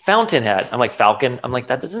like, Falcon. I'm like,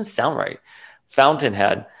 that doesn't sound right.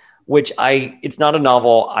 Fountainhead, which it's not a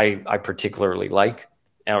novel I particularly like,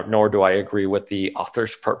 nor do I agree with the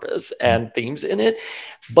author's purpose and themes in it.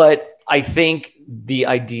 But I think the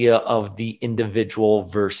idea of the individual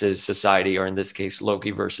versus society, or in this case,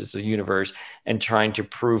 Loki versus the universe, and trying to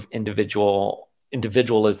prove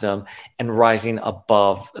individualism and rising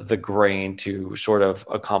above the grain to sort of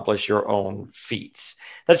accomplish your own feats.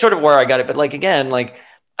 That's sort of where I got it. But like, again, like,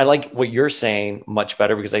 I like what you're saying much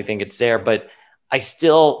better because I think it's there, but I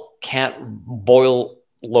still can't boil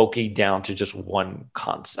Loki down to just one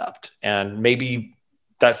concept. And maybe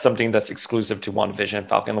that's something that's exclusive to WandaVision,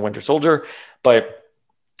 Falcon the Winter Soldier, but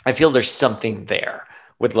I feel there's something there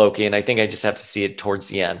with Loki. And I think I just have to see it towards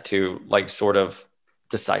the end to like sort of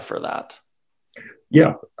decipher that.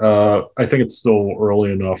 Yeah. I think it's still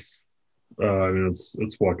early enough. I mean, it's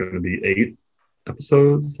what, going to be 8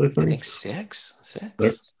 episodes, I think 6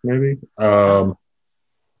 maybe.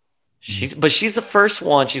 She's the first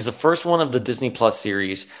one. She's the first one of the Disney Plus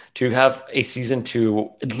series to have a season 2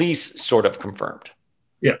 at least sort of confirmed.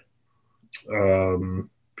 Yeah.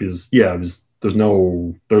 Because there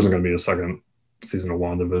isn't going to be a second season of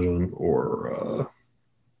WandaVision or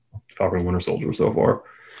Falcon and Winter Soldier so far.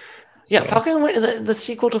 Yeah, Falcon, the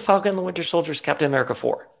sequel to Falcon and the Winter Soldier is Captain America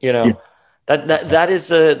 4. That is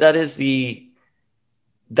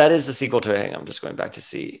the sequel to. Hang on, I'm just going back to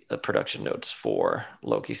see the production notes for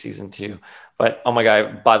Loki season 2. But oh my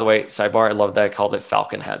god! By the way, sidebar, I love that I called it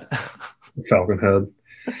Falconhead. Falconhead.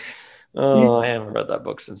 Oh, I haven't read that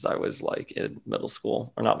book since I was like in middle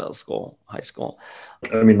school, or not middle school, high school.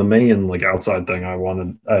 I mean, the main like outside thing I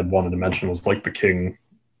had wanted to mention was like the King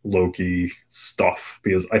Loki stuff,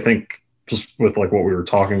 because I think just with like what we were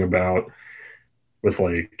talking about with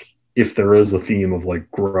like, if there is a theme of like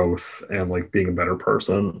growth and like being a better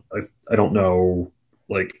person, I don't know,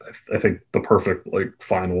 like I think the perfect like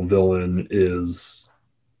final villain is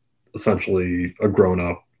essentially a grown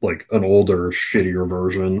up, like an older, shittier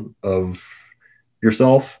version of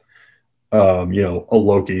yourself. A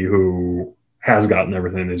Loki who has gotten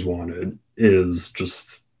everything he's wanted, is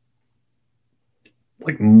just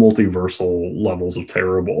like multiversal levels of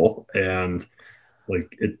terrible, and like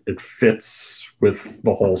it fits with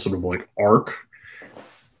the whole sort of like arc.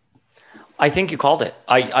 I think you called it.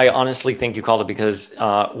 I honestly think you called it, because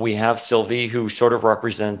we have Sylvie, who sort of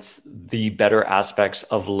represents the better aspects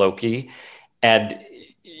of Loki, and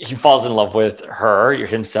he falls in love with her,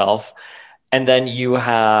 himself. And then you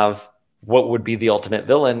have what would be the ultimate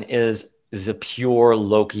villain, is the pure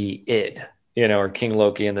Loki id, or King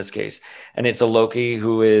Loki in this case. And it's a Loki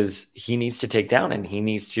he needs to take down, and he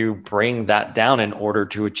needs to bring that down in order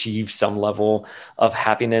to achieve some level of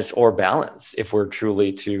happiness or balance. If we're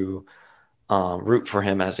truly to root for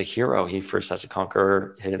him as a hero, he first has to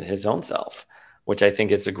conquer his own self, which I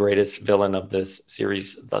think is the greatest villain of this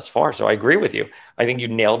series thus far. So I agree with you. I think you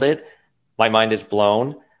nailed it. My mind is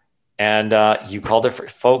blown. And you called it,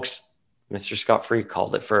 folks. Mr. Scott Free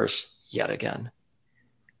called it first yet again.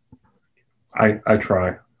 I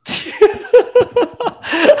try.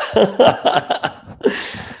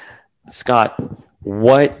 Scott,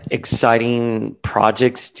 what exciting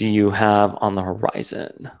projects do you have on the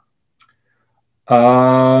horizon?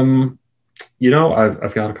 I've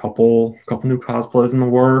got a couple new cosplays in the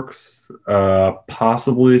works.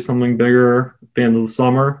 Possibly something bigger at the end of the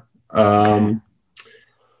summer. Okay.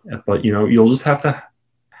 But you'll just have to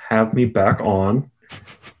have me back on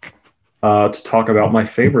to talk about my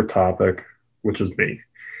favorite topic, which is me.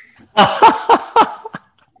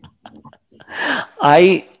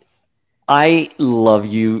 I love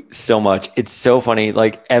you so much. It's so funny.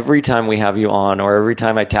 Like every time we have you on, or every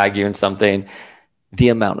time I tag you in something, the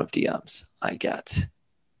amount of DMs I get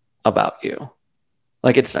about you,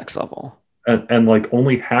 like it's next level. And like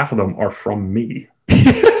only half of them are from me.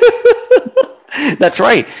 That's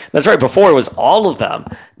right. Before it was all of them.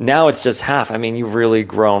 Now it's just half. I mean, you've really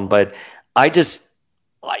grown, but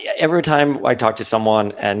every time I talk to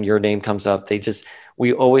someone and your name comes up,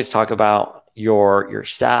 we always talk about your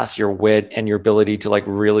sass, your wit, and your ability to like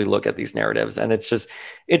really look at these narratives. And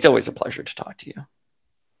it's always a pleasure to talk to you.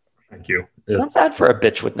 Thank you. Not bad for a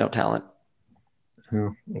bitch with no talent. Yeah,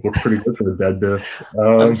 it looks pretty good for the dead bitch.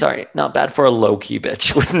 I'm sorry, not bad for a low-key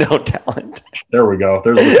bitch with no talent. There we go.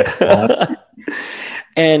 There's the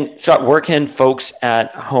And Scott, where can folks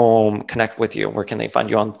at home connect with you? Where can they find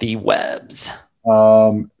you on the webs?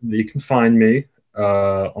 You can find me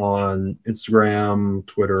on Instagram,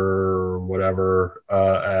 Twitter, whatever,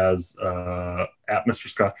 as at Mr.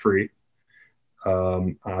 Scott Free.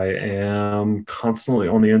 I am constantly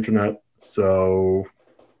on the internet, so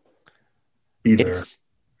be there.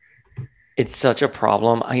 It's such a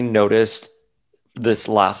problem. I noticed this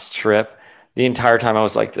last trip, the entire time I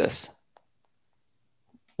was like this.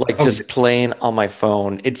 Just playing on my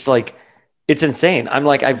phone. It's like, it's insane. I'm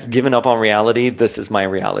like, I've given up on reality. This is my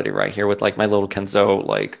reality right here with like my little Kenzo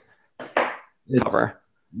cover.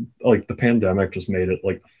 Like the pandemic just made it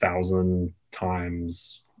like 1,000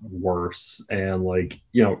 times worse. And like,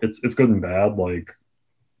 it's good and bad, like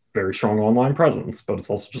very strong online presence, but it's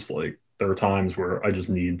also just like, there are times where I just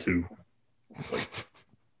need to like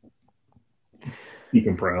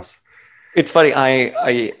decompress. It's funny.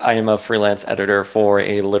 I am a freelance editor for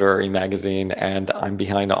a literary magazine, and I'm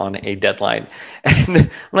behind on a deadline. And I'm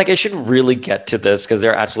like, I should really get to this because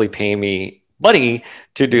they're actually paying me money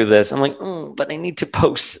to do this. I'm like, but I need to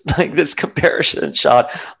post like this comparison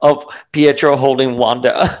shot of Pietro holding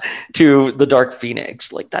Wanda to the Dark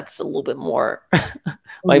Phoenix. Like that's a little bit more.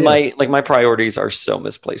 My priorities are so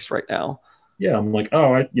misplaced right now. Yeah, I'm like,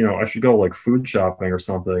 I should go like food shopping or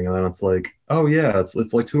something, and then it's like, oh yeah, it's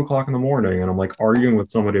like 2:00 in the morning, and I'm like arguing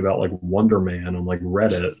with somebody about like Wonder Man on like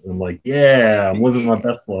Reddit, and I'm like, yeah, I'm living my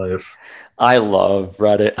best life. I love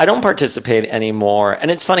Reddit. I don't participate anymore,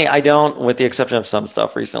 and it's funny, I don't, with the exception of some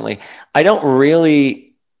stuff recently, I don't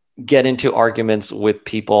really get into arguments with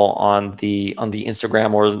people on the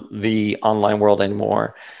Instagram or the online world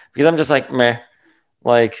anymore, because I'm just like, meh,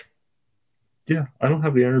 like, yeah, I don't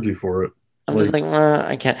have the energy for it. I'm just like,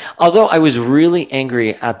 I can't. Although I was really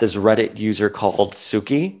angry at this Reddit user called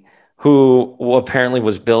Suki, who apparently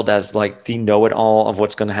was billed as like the know-it-all of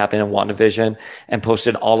what's going to happen in WandaVision and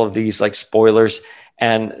posted all of these like spoilers.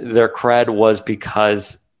 And their cred was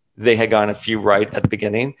because they had gotten a few right at the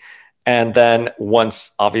beginning. And then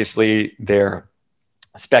once obviously their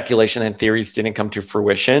speculation and theories didn't come to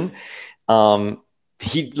fruition,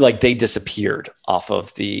 they disappeared off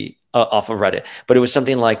of Reddit. But it was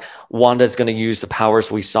something like, Wanda's going to use the powers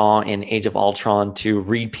we saw in Age of Ultron to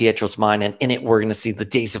read Pietro's mind, and in it we're going to see the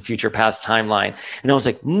Days of Future Past timeline. And I was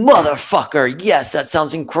like, motherfucker, yes, that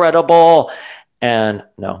sounds incredible. And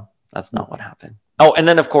no, that's not what happened. Oh, and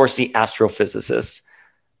then of course the astrophysicist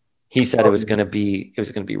he said it was going to be Reed.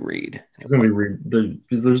 It's going to be Reed. They're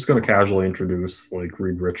just going to casually introduce like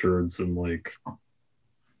Reed Richards and like,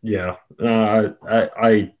 yeah.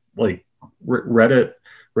 I like Reddit.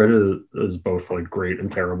 Reddit is both like great and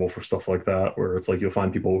terrible for stuff like that, where it's like you'll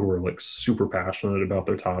find people who are like super passionate about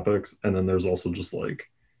their topics, and then there's also just like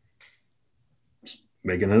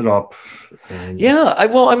making it up. Yeah,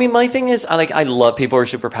 I mean, my thing is, I love people who are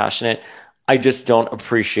super passionate. I just don't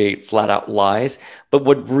appreciate flat out lies. But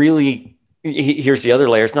what really, here's the other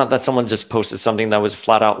layer. It's not that someone just posted something that was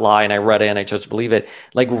flat out lie and I read it and I chose to believe it.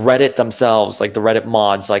 Like Reddit themselves, like the Reddit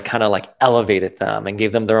mods, like kind of like elevated them and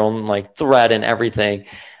gave them their own like thread and everything.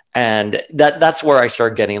 And that's where I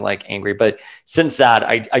started getting like angry. But since that,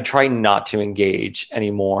 I try not to engage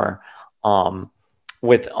anymore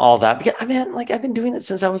with all that. Because I mean, like I've been doing it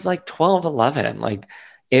since I was like 12, 11, like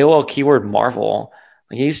AOL keyword Marvel.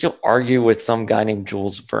 Like I used to argue with some guy named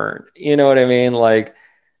Jules Verne. You know what I mean? Like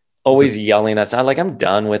always yelling at us. Like I'm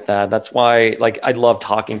done with that. That's why like I love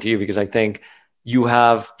talking to you, because I think you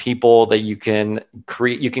have people that you can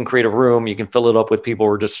create a room, you can fill it up with people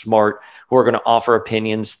who are just smart, who are going to offer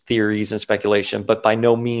opinions, theories, and speculation, but by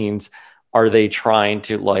no means are they trying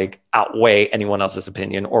to like outweigh anyone else's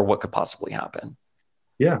opinion or what could possibly happen.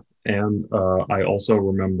 Yeah. And I also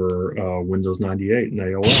remember Windows 98 and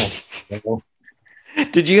AOL.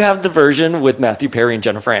 Did you have the version with Matthew Perry and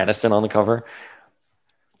Jennifer Aniston on the cover?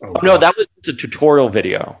 Oh, no, that was a tutorial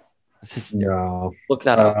video. No. Look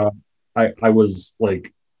that up. I was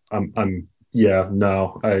like,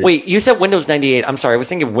 Wait, you said Windows 98. I'm sorry. I was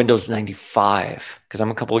thinking Windows 95 because I'm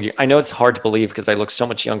a couple of years. I know it's hard to believe because I look so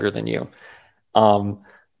much younger than you. I'm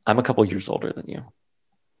a couple years older than you.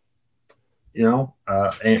 You know,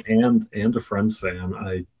 and a Friends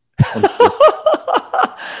fan.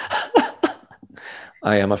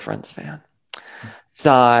 I am a Friends fan.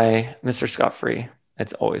 Sigh, Mr. Scott Free.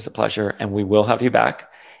 It's always a pleasure, and we will have you back.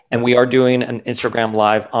 And we are doing an Instagram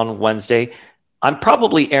Live on Wednesday. I'm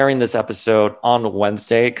probably airing this episode on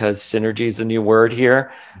Wednesday because synergy is a new word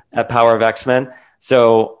here at Power of X-Men.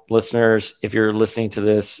 So listeners, if you're listening to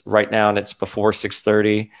this right now and it's before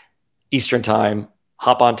 6:30 Eastern time,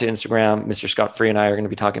 hop onto Instagram. Mr. Scott Free and I are going to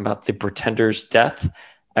be talking about the Pretender's death,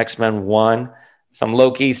 X-Men 1, some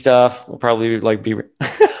low-key stuff. We'll probably like be...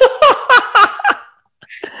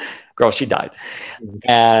 Girl, she died.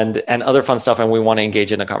 And other fun stuff. And we want to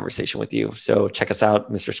engage in a conversation with you. So check us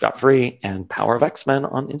out, Mr. Scott Free and Power of X-Men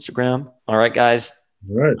on Instagram. All right, guys.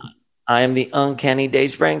 All right. I am the Uncanny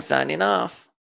Dayspring signing off.